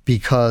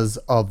because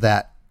of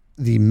that.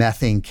 The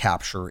methane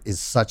capture is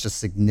such a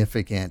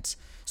significant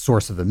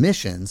source of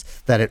emissions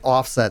that it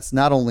offsets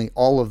not only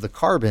all of the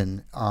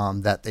carbon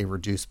that they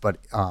reduce, but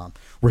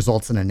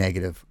results in a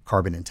negative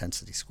carbon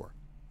intensity score.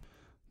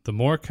 The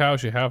more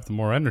cows you have, the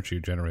more energy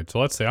you generate. So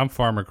let's say I'm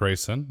Farmer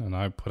Grayson and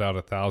I put out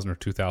 1,000 or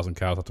 2,000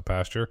 cows out to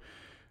pasture.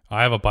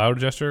 I have a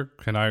biodigester.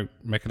 Can I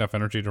make enough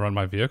energy to run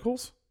my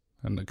vehicles?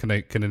 And can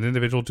an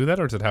individual do that,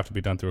 or does it have to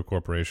be done through a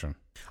corporation?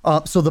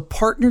 So the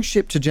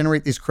partnership to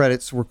generate these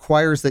credits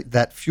requires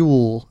that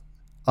fuel,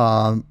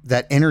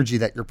 that energy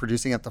that you're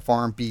producing at the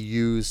farm, be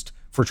used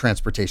for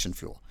transportation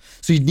fuel.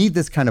 So you need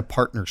this kind of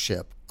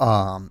partnership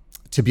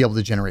to be able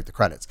to generate the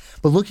credits.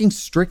 But looking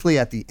strictly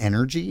at the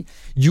energy,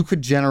 you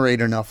could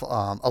generate enough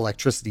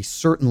electricity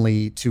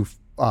certainly to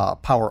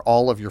power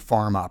all of your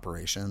farm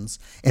operations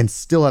and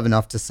still have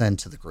enough to send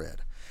to the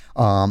grid.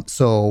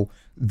 So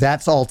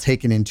that's all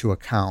taken into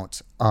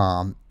account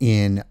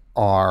in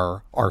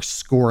our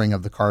scoring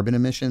of the carbon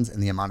emissions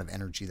and the amount of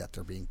energy that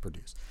they're being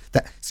produced.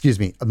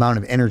 Amount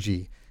of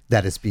energy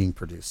that is being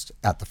produced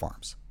at the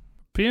farms.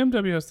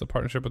 BMW has the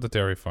partnership with the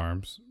dairy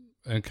farms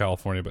in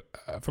California,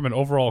 but from an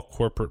overall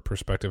corporate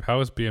perspective, how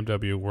is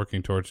BMW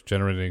working towards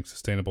generating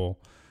sustainable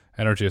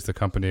energy as the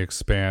company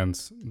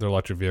expands their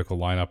electric vehicle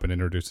lineup and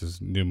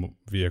introduces new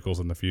vehicles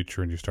in the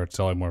future, and you start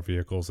selling more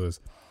vehicles as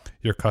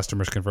your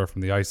customers convert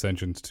from the ICE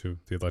engines to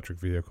the electric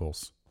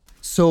vehicles?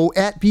 So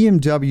at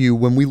BMW,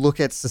 when we look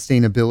at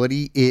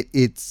sustainability,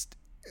 it's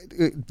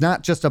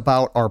not just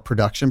about our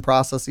production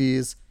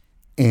processes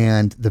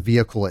and the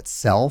vehicle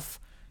itself,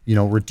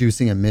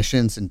 reducing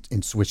emissions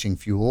and switching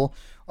fuel.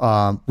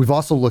 We've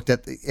also looked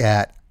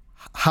at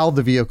how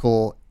the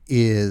vehicle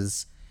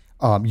is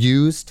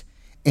used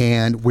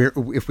and where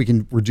if we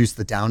can reduce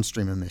the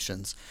downstream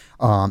emissions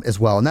as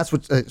well. And that's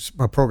what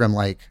a program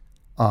like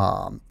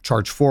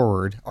Charge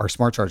Forward, our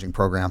smart charging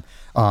program,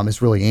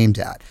 is really aimed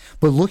at.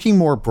 But looking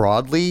more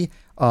broadly,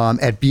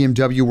 at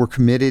BMW, we're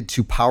committed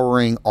to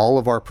powering all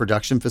of our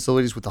production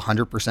facilities with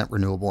 100%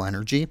 renewable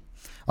energy.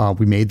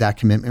 We made that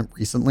commitment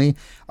recently.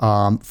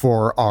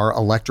 For our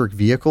electric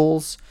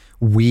vehicles,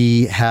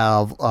 we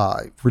have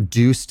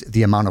reduced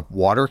the amount of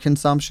water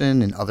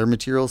consumption and other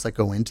materials that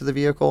go into the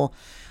vehicle.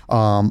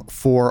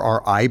 For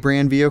our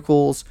I-brand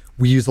vehicles,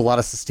 we use a lot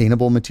of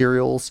sustainable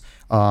materials,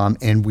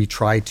 and we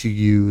try to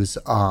use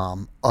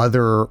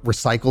other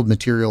recycled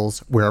materials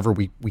wherever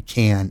we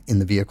can in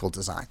the vehicle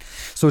design.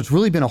 So it's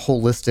really been a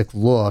holistic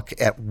look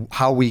at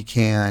how we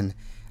can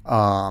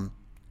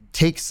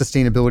take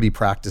sustainability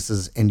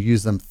practices and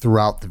use them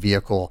throughout the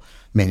vehicle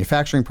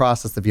manufacturing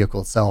process, the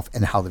vehicle itself,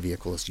 and how the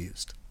vehicle is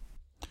used.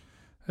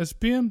 As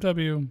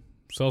BMW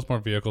sells more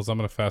vehicles, I'm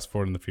going to fast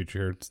forward in the future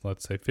here.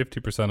 Let's say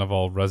 50% of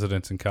all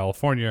residents in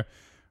California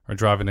are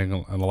driving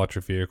an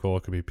electric vehicle.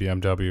 It could be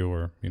BMW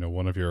or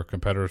one of your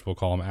competitors. We'll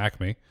call them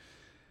Acme.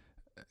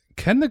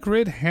 Can the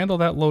grid handle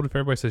that load if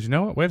everybody says, you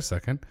know what, wait a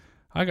second,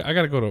 I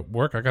got to go to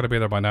work. I got to be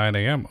there by 9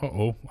 a.m.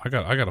 I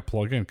got to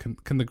plug in.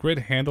 Can the grid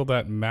handle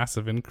that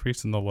massive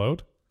increase in the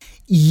load?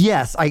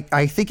 Yes,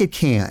 I think it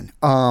can.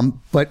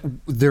 But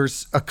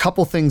there's a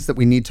couple things that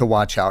we need to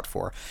watch out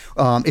for.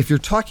 If you're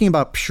talking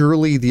about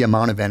purely the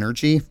amount of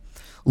energy,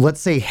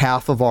 let's say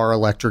half of our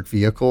electric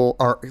vehicle,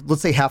 or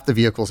let's say half the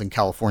vehicles in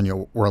California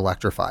were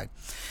electrified.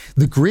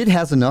 The grid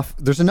has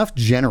there's enough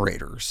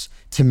generators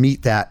to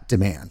meet that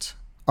demand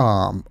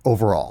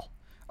overall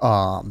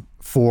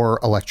for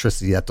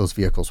electricity that those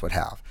vehicles would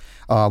have.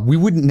 We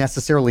wouldn't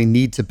necessarily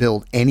need to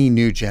build any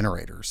new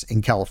generators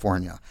in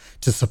California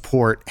to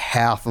support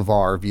half of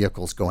our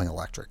vehicles going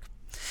electric.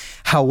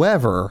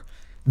 However,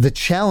 the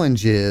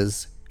challenge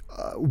is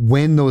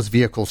when those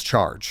vehicles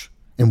charge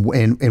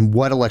and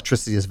what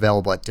electricity is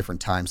available at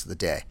different times of the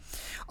day.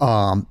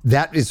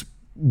 That is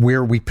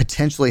where we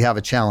potentially have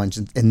a challenge,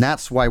 and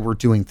that's why we're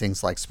doing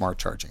things like smart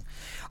charging.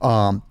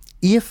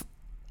 If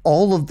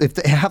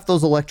half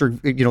those electric,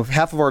 if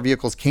half of our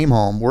vehicles came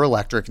home, were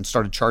electric, and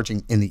started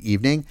charging in the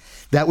evening,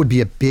 that would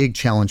be a big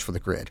challenge for the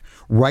grid.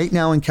 Right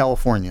now in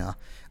California,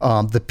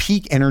 the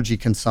peak energy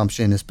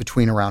consumption is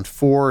between around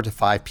 4 to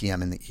 5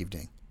 p.m. in the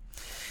evening.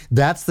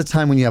 That's the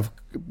time when you have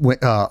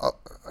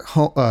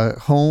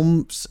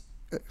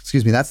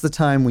that's the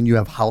time when you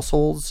have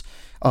households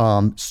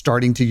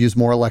starting to use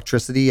more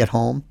electricity at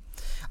home.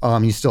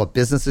 You still have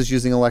businesses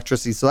using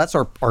electricity. So that's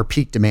our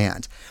peak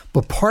demand.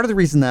 But part of the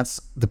reason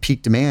that's the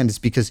peak demand is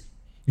because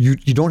you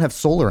don't have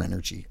solar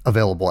energy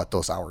available at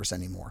those hours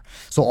anymore.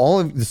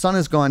 So the sun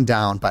has gone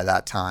down by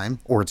that time,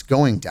 or it's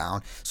going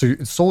down. So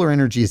solar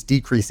energy is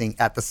decreasing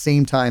at the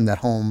same time that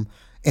home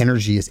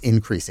energy is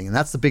increasing. And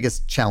that's the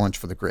biggest challenge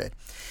for the grid.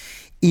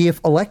 If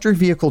electric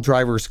vehicle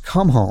drivers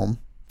come home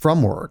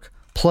from work,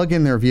 plug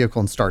in their vehicle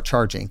and start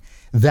charging,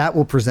 that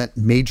will present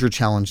major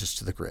challenges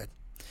to the grid.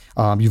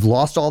 You've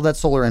lost all that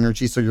solar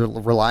energy, so you're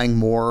relying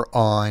more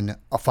on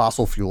a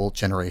fossil fuel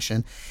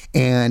generation,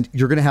 and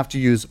you're going to have to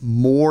use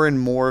more and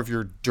more of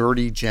your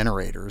dirty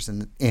generators,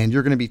 and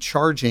you're going to be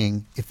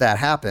charging, if that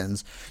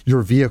happens,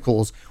 your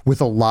vehicles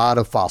with a lot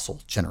of fossil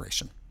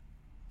generation.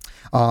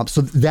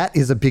 So that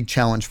is a big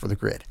challenge for the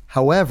grid.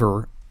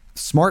 However,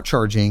 smart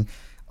charging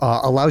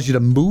allows you to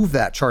move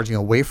that charging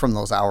away from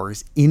those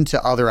hours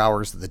into other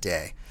hours of the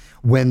day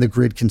when the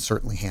grid can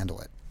certainly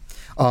handle it.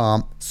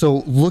 So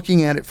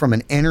looking at it from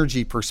an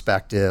energy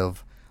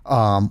perspective,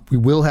 we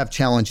will have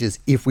challenges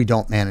if we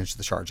don't manage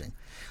the charging.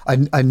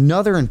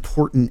 Another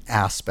important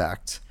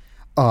aspect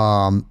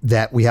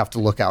that we have to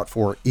look out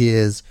for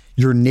is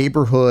your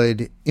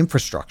neighborhood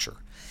infrastructure.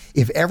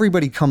 If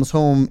everybody comes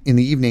home in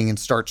the evening and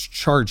starts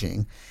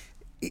charging,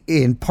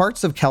 in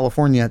parts of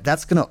California,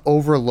 that's going to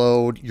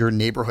overload your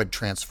neighborhood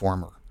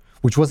transformer,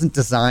 which wasn't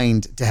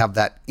designed to have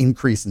that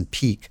increase in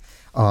peak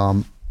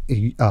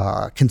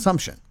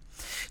consumption.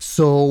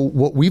 So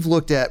what we've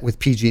looked at with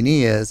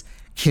PG&E is,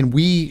 can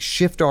we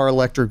shift our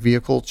electric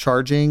vehicle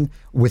charging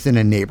within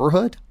a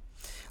neighborhood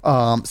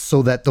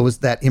so that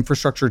that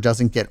infrastructure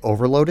doesn't get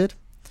overloaded?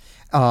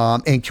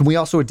 And can we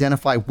also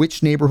identify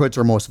which neighborhoods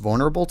are most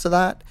vulnerable to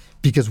that?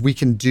 Because we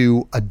can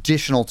do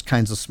additional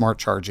kinds of smart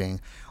charging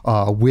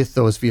with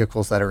those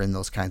vehicles that are in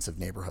those kinds of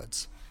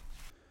neighborhoods.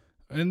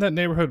 In that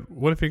neighborhood,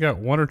 what if you got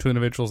one or two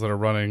individuals that are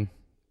running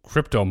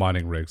crypto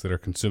mining rigs that are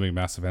consuming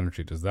massive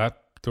energy? Does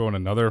that throw in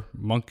another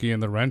monkey in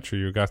the wrench? Or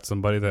you got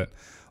somebody that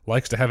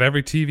likes to have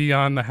every TV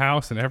on in the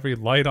house and every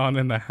light on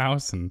in the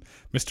house and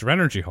Mr.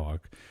 Energy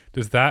Hog?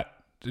 Do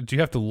you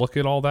have to look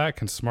at all that?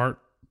 Can smart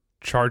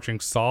charging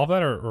solve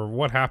that? Or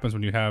what happens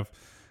when you have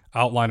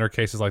outliner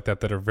cases like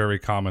that are very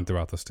common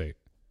throughout the state?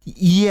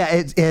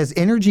 Yeah, as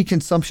energy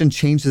consumption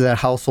changes at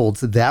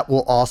households, that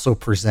will also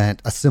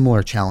present a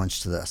similar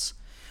challenge to this.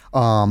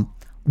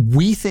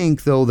 We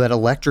think, though, that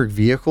electric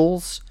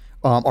vehicles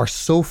are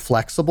so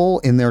flexible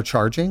in their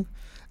charging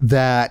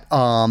that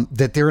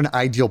they're an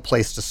ideal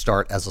place to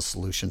start as a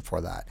solution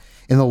for that.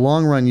 In the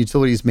long run,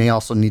 utilities may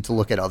also need to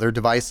look at other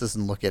devices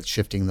and look at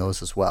shifting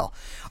those as well.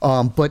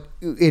 But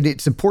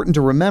it's important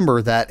to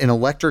remember that an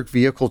electric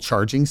vehicle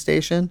charging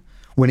station,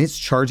 when it's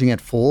charging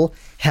at full,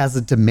 has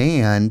a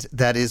demand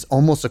that is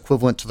almost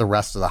equivalent to the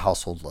rest of the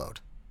household load.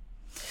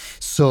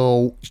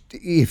 So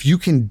if you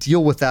can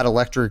deal with that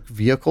electric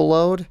vehicle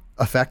load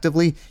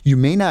effectively, you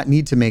may not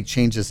need to make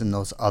changes in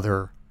those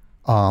other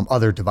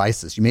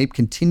devices. You may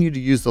continue to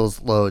use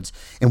those loads,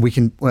 and we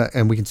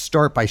can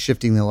start by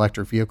shifting the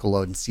electric vehicle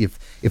load and see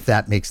if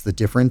that makes the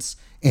difference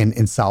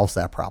and solves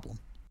that problem.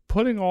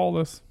 Putting all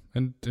this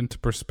into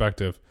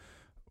perspective,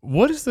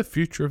 what is the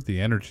future of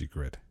the energy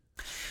grid?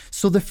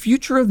 So the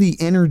future of the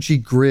energy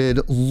grid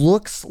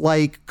looks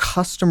like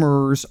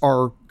customers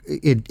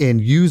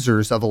and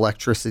users of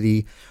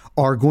electricity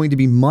are going to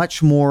be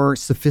much more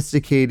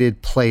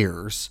sophisticated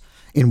players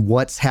in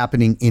what's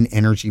happening in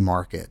energy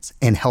markets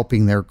and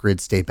helping their grid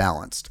stay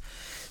balanced.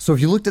 So if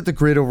you looked at the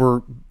grid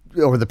over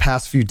the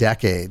past few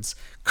decades,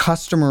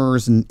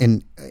 customers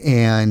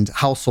and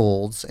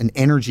households and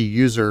energy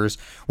users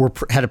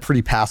had a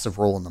pretty passive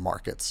role in the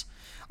markets.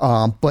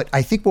 But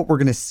I think what we're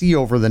going to see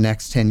over the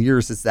next 10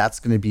 years is that's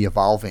going to be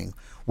evolving,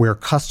 where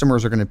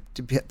customers are going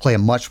to play a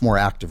much more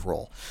active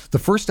role. The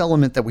first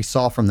element that we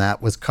saw from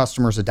that was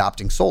customers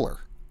adopting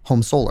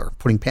home solar,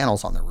 putting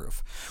panels on their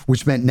roof,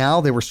 which meant now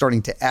they were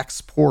starting to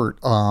export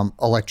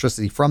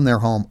electricity from their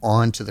home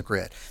onto the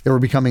grid. They were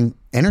becoming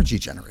energy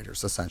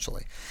generators,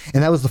 essentially.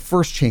 And that was the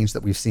first change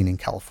that we've seen in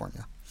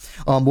California.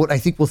 What I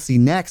think we'll see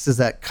next is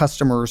that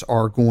customers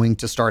are going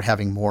to start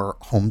having more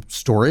home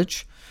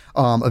storage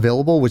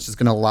available, which is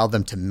going to allow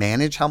them to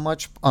manage how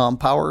much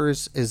power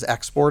is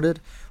exported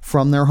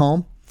from their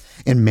home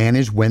and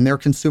manage when they're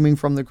consuming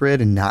from the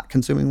grid and not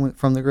consuming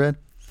from the grid.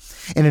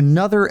 And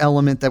another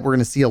element that we're going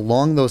to see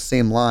along those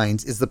same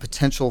lines is the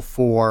potential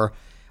for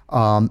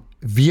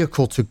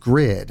vehicle to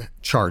grid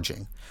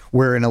charging,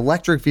 where an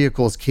electric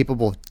vehicle is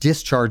capable of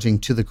discharging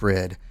to the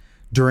grid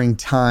during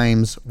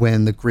times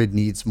when the grid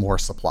needs more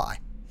supply.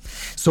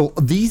 So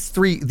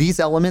these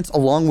elements,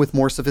 along with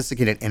more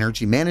sophisticated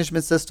energy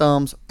management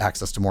systems,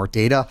 access to more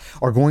data,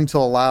 are going to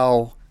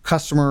allow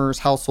customers,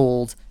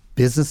 households,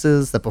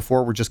 businesses that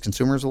before were just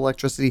consumers of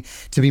electricity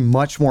to be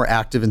much more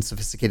active and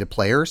sophisticated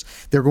players.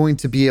 They're going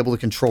to be able to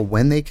control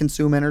when they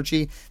consume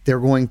energy. They're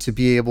going to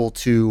be able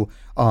to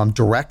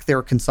direct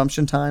their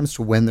consumption times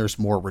to when there's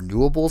more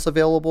renewables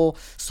available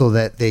so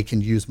that they can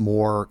use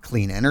more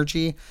clean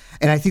energy.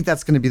 And I think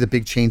that's going to be the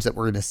big change that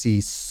we're going to see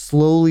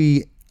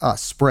slowly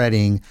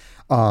spreading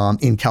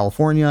in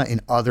California, in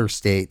other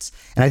states.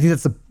 And I think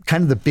that's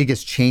kind of the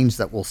biggest change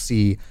that we'll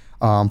see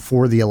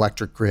for the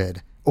electric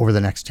grid over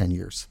the next 10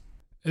 years.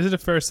 Is it a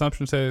fair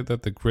assumption to say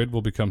that the grid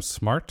will become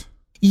smart?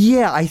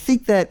 Yeah, I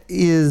think that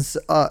is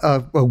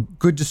a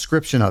good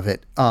description of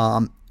it.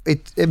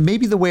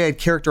 maybe the way I'd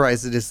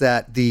characterize it is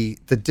that the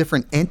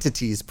different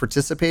entities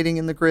participating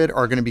in the grid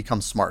are going to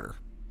become smarter.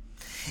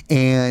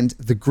 And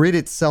the grid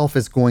itself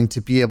is going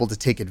to be able to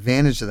take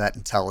advantage of that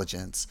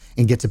intelligence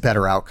and get to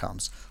better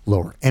outcomes,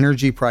 lower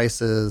energy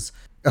prices,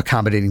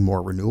 accommodating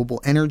more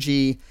renewable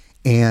energy,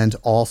 and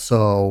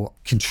also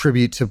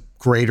contribute to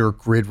greater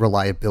grid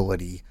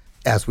reliability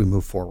as we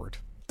move forward.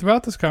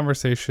 Throughout this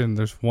conversation,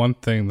 there's one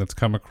thing that's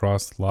come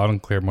across loud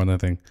and clear more than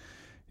anything.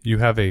 You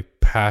have a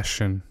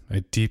passion,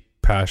 a deep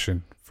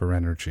passion for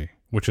energy,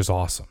 which is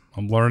awesome.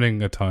 I'm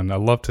learning a ton.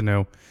 I'd love to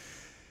know,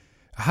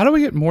 how do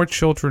we get more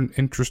children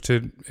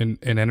interested in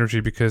energy?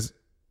 Because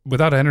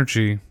without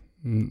energy,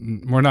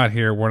 we're not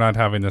here. We're not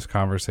having this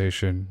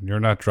conversation. You're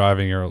not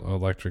driving your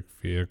electric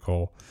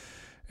vehicle.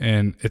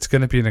 And it's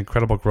going to be an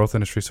incredible growth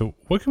industry. So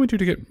what can we do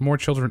to get more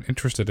children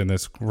interested in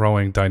this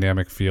growing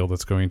dynamic field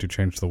that's going to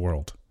change the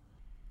world?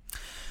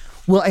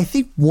 Well, I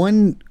think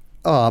one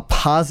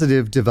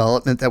positive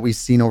development that we've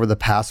seen over the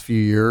past few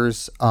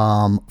years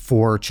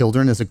for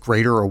children is a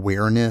greater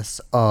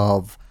awareness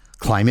of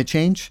climate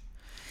change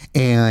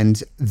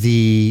and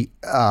the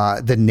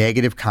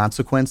negative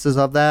consequences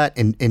of that,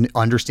 and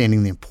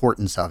understanding the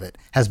importance of it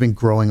has been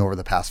growing over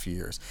the past few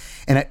years.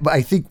 And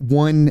I think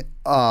one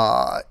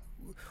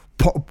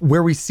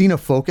where we've seen a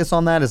focus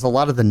on that is a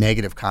lot of the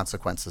negative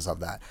consequences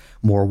of that.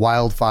 More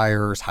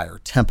wildfires,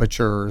 higher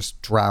temperatures,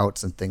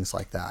 droughts, and things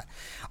like that.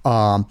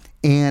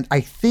 And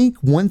I think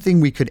one thing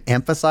we could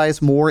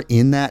emphasize more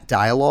in that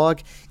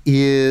dialogue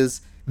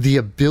is the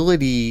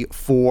ability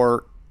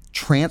for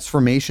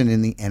transformation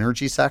in the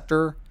energy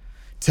sector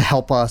to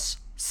help us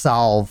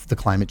solve the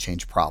climate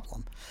change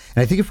problem.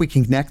 And I think if we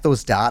can connect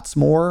those dots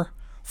more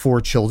for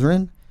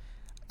children,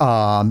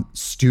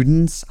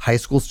 students, high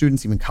school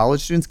students, even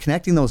college students,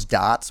 connecting those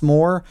dots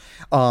more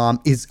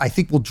is, I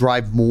think, will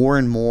drive more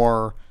and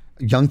more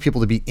young people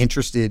to be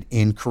interested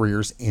in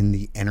careers in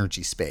the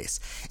energy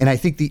space. And I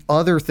think the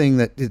other thing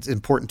that it's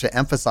important to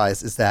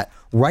emphasize is that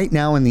right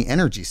now in the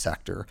energy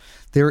sector,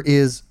 there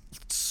is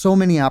so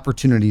many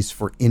opportunities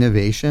for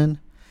innovation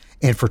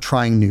and for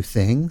trying new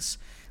things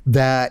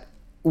that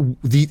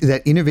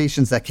that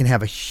innovations that can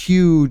have a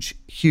huge,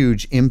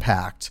 huge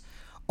impact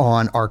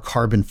on our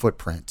carbon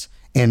footprint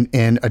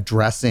and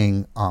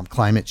addressing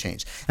climate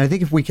change. And I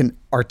think if we can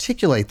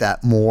articulate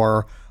that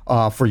more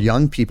for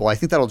young people, I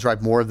think that'll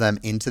drive more of them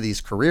into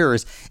these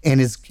careers, and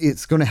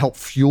it's going to help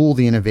fuel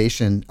the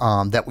innovation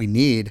that we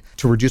need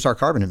to reduce our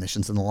carbon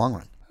emissions in the long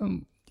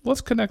run.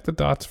 Let's connect the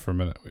dots for a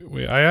minute.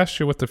 I asked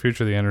you what the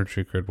future of the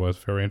energy grid was.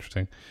 Very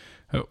interesting.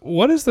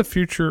 What is the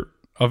future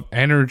of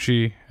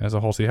energy as a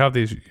whole? So you have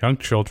these young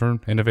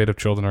children, innovative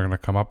children are going to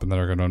come up and that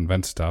are going to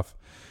invent stuff.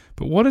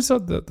 But what does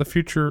the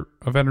future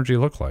of energy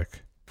look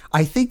like?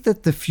 I think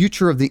that the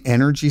future of the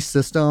energy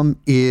system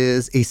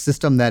is a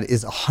system that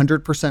is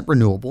 100%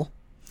 renewable.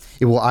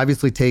 It will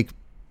obviously take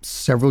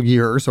several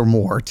years or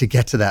more to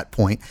get to that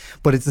point,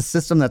 but it's a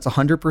system that's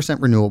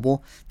 100%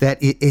 renewable, that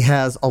it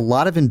has a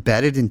lot of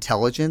embedded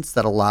intelligence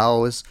that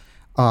allows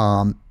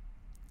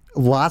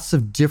lots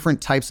of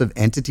different types of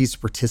entities to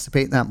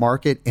participate in that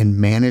market and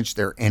manage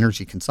their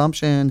energy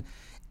consumption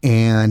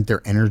and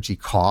their energy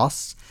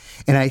costs.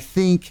 And I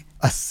think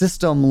a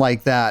system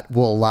like that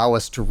will allow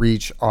us to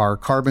reach our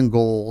carbon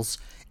goals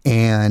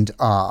and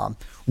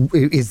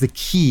is the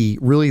key,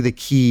 really the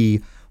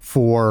key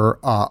for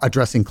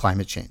addressing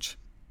climate change.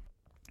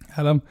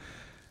 Adam,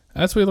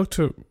 as we look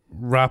to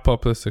wrap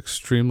up this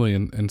extremely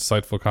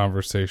insightful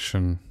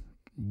conversation,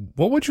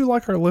 what would you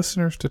like our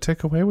listeners to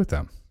take away with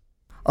them?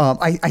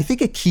 I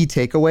think a key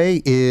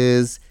takeaway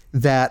is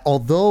that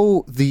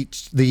although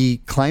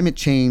the climate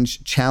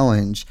change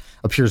challenge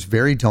appears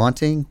very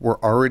daunting, we're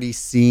already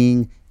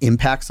seeing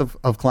impacts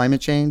of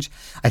climate change.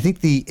 I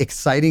think the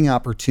exciting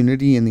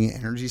opportunity in the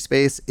energy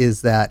space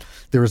is that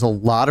there is a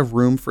lot of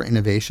room for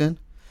innovation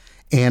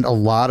and a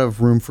lot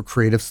of room for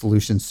creative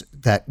solutions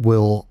that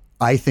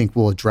I think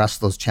will address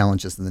those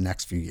challenges in the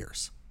next few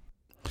years.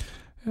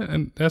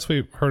 And as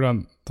we heard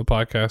on the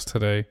podcast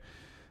today,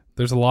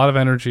 there's a lot of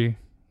energy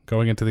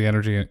going into the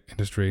energy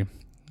industry.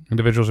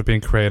 Individuals are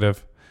being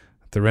creative.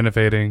 They're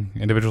innovating.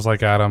 Individuals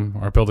like Adam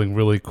are building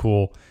really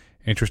cool,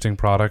 interesting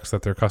products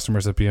that their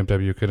customers at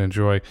BMW could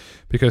enjoy,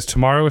 because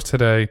tomorrow is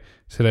today.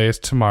 Today is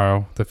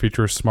tomorrow. The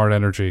future is smart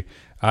energy.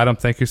 Adam,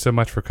 thank you so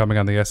much for coming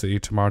on the SAE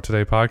Tomorrow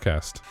Today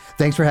podcast.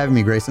 Thanks for having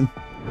me, Grayson.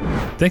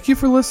 Thank you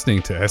for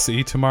listening to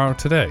SAE Tomorrow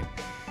Today.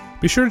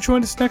 Be sure to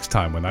join us next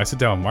time when I sit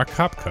down with Mark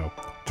Kopko,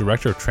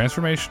 Director of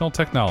Transformational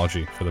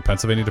Technology for the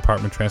Pennsylvania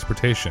Department of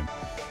Transportation.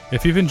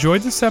 If you've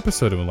enjoyed this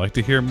episode and would like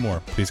to hear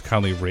more, please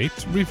kindly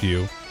rate,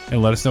 review,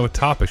 and let us know what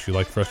topics you'd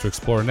like for us to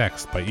explore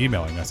next by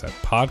emailing us at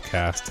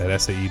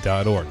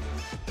podcast@sae.org.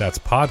 That's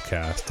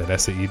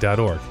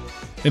podcast@sae.org.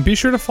 And be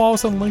sure to follow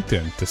us on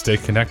LinkedIn to stay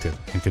connected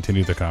and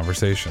continue the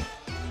conversation.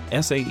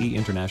 SAE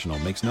International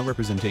makes no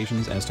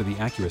representations as to the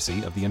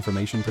accuracy of the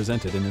information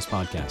presented in this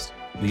podcast.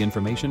 The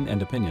information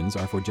and opinions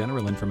are for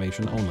general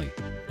information only.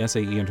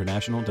 SAE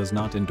International does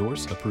not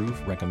endorse,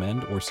 approve,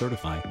 recommend, or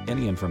certify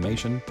any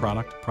information,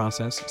 product,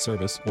 process,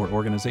 service, or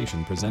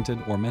organization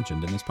presented or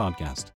mentioned in this podcast.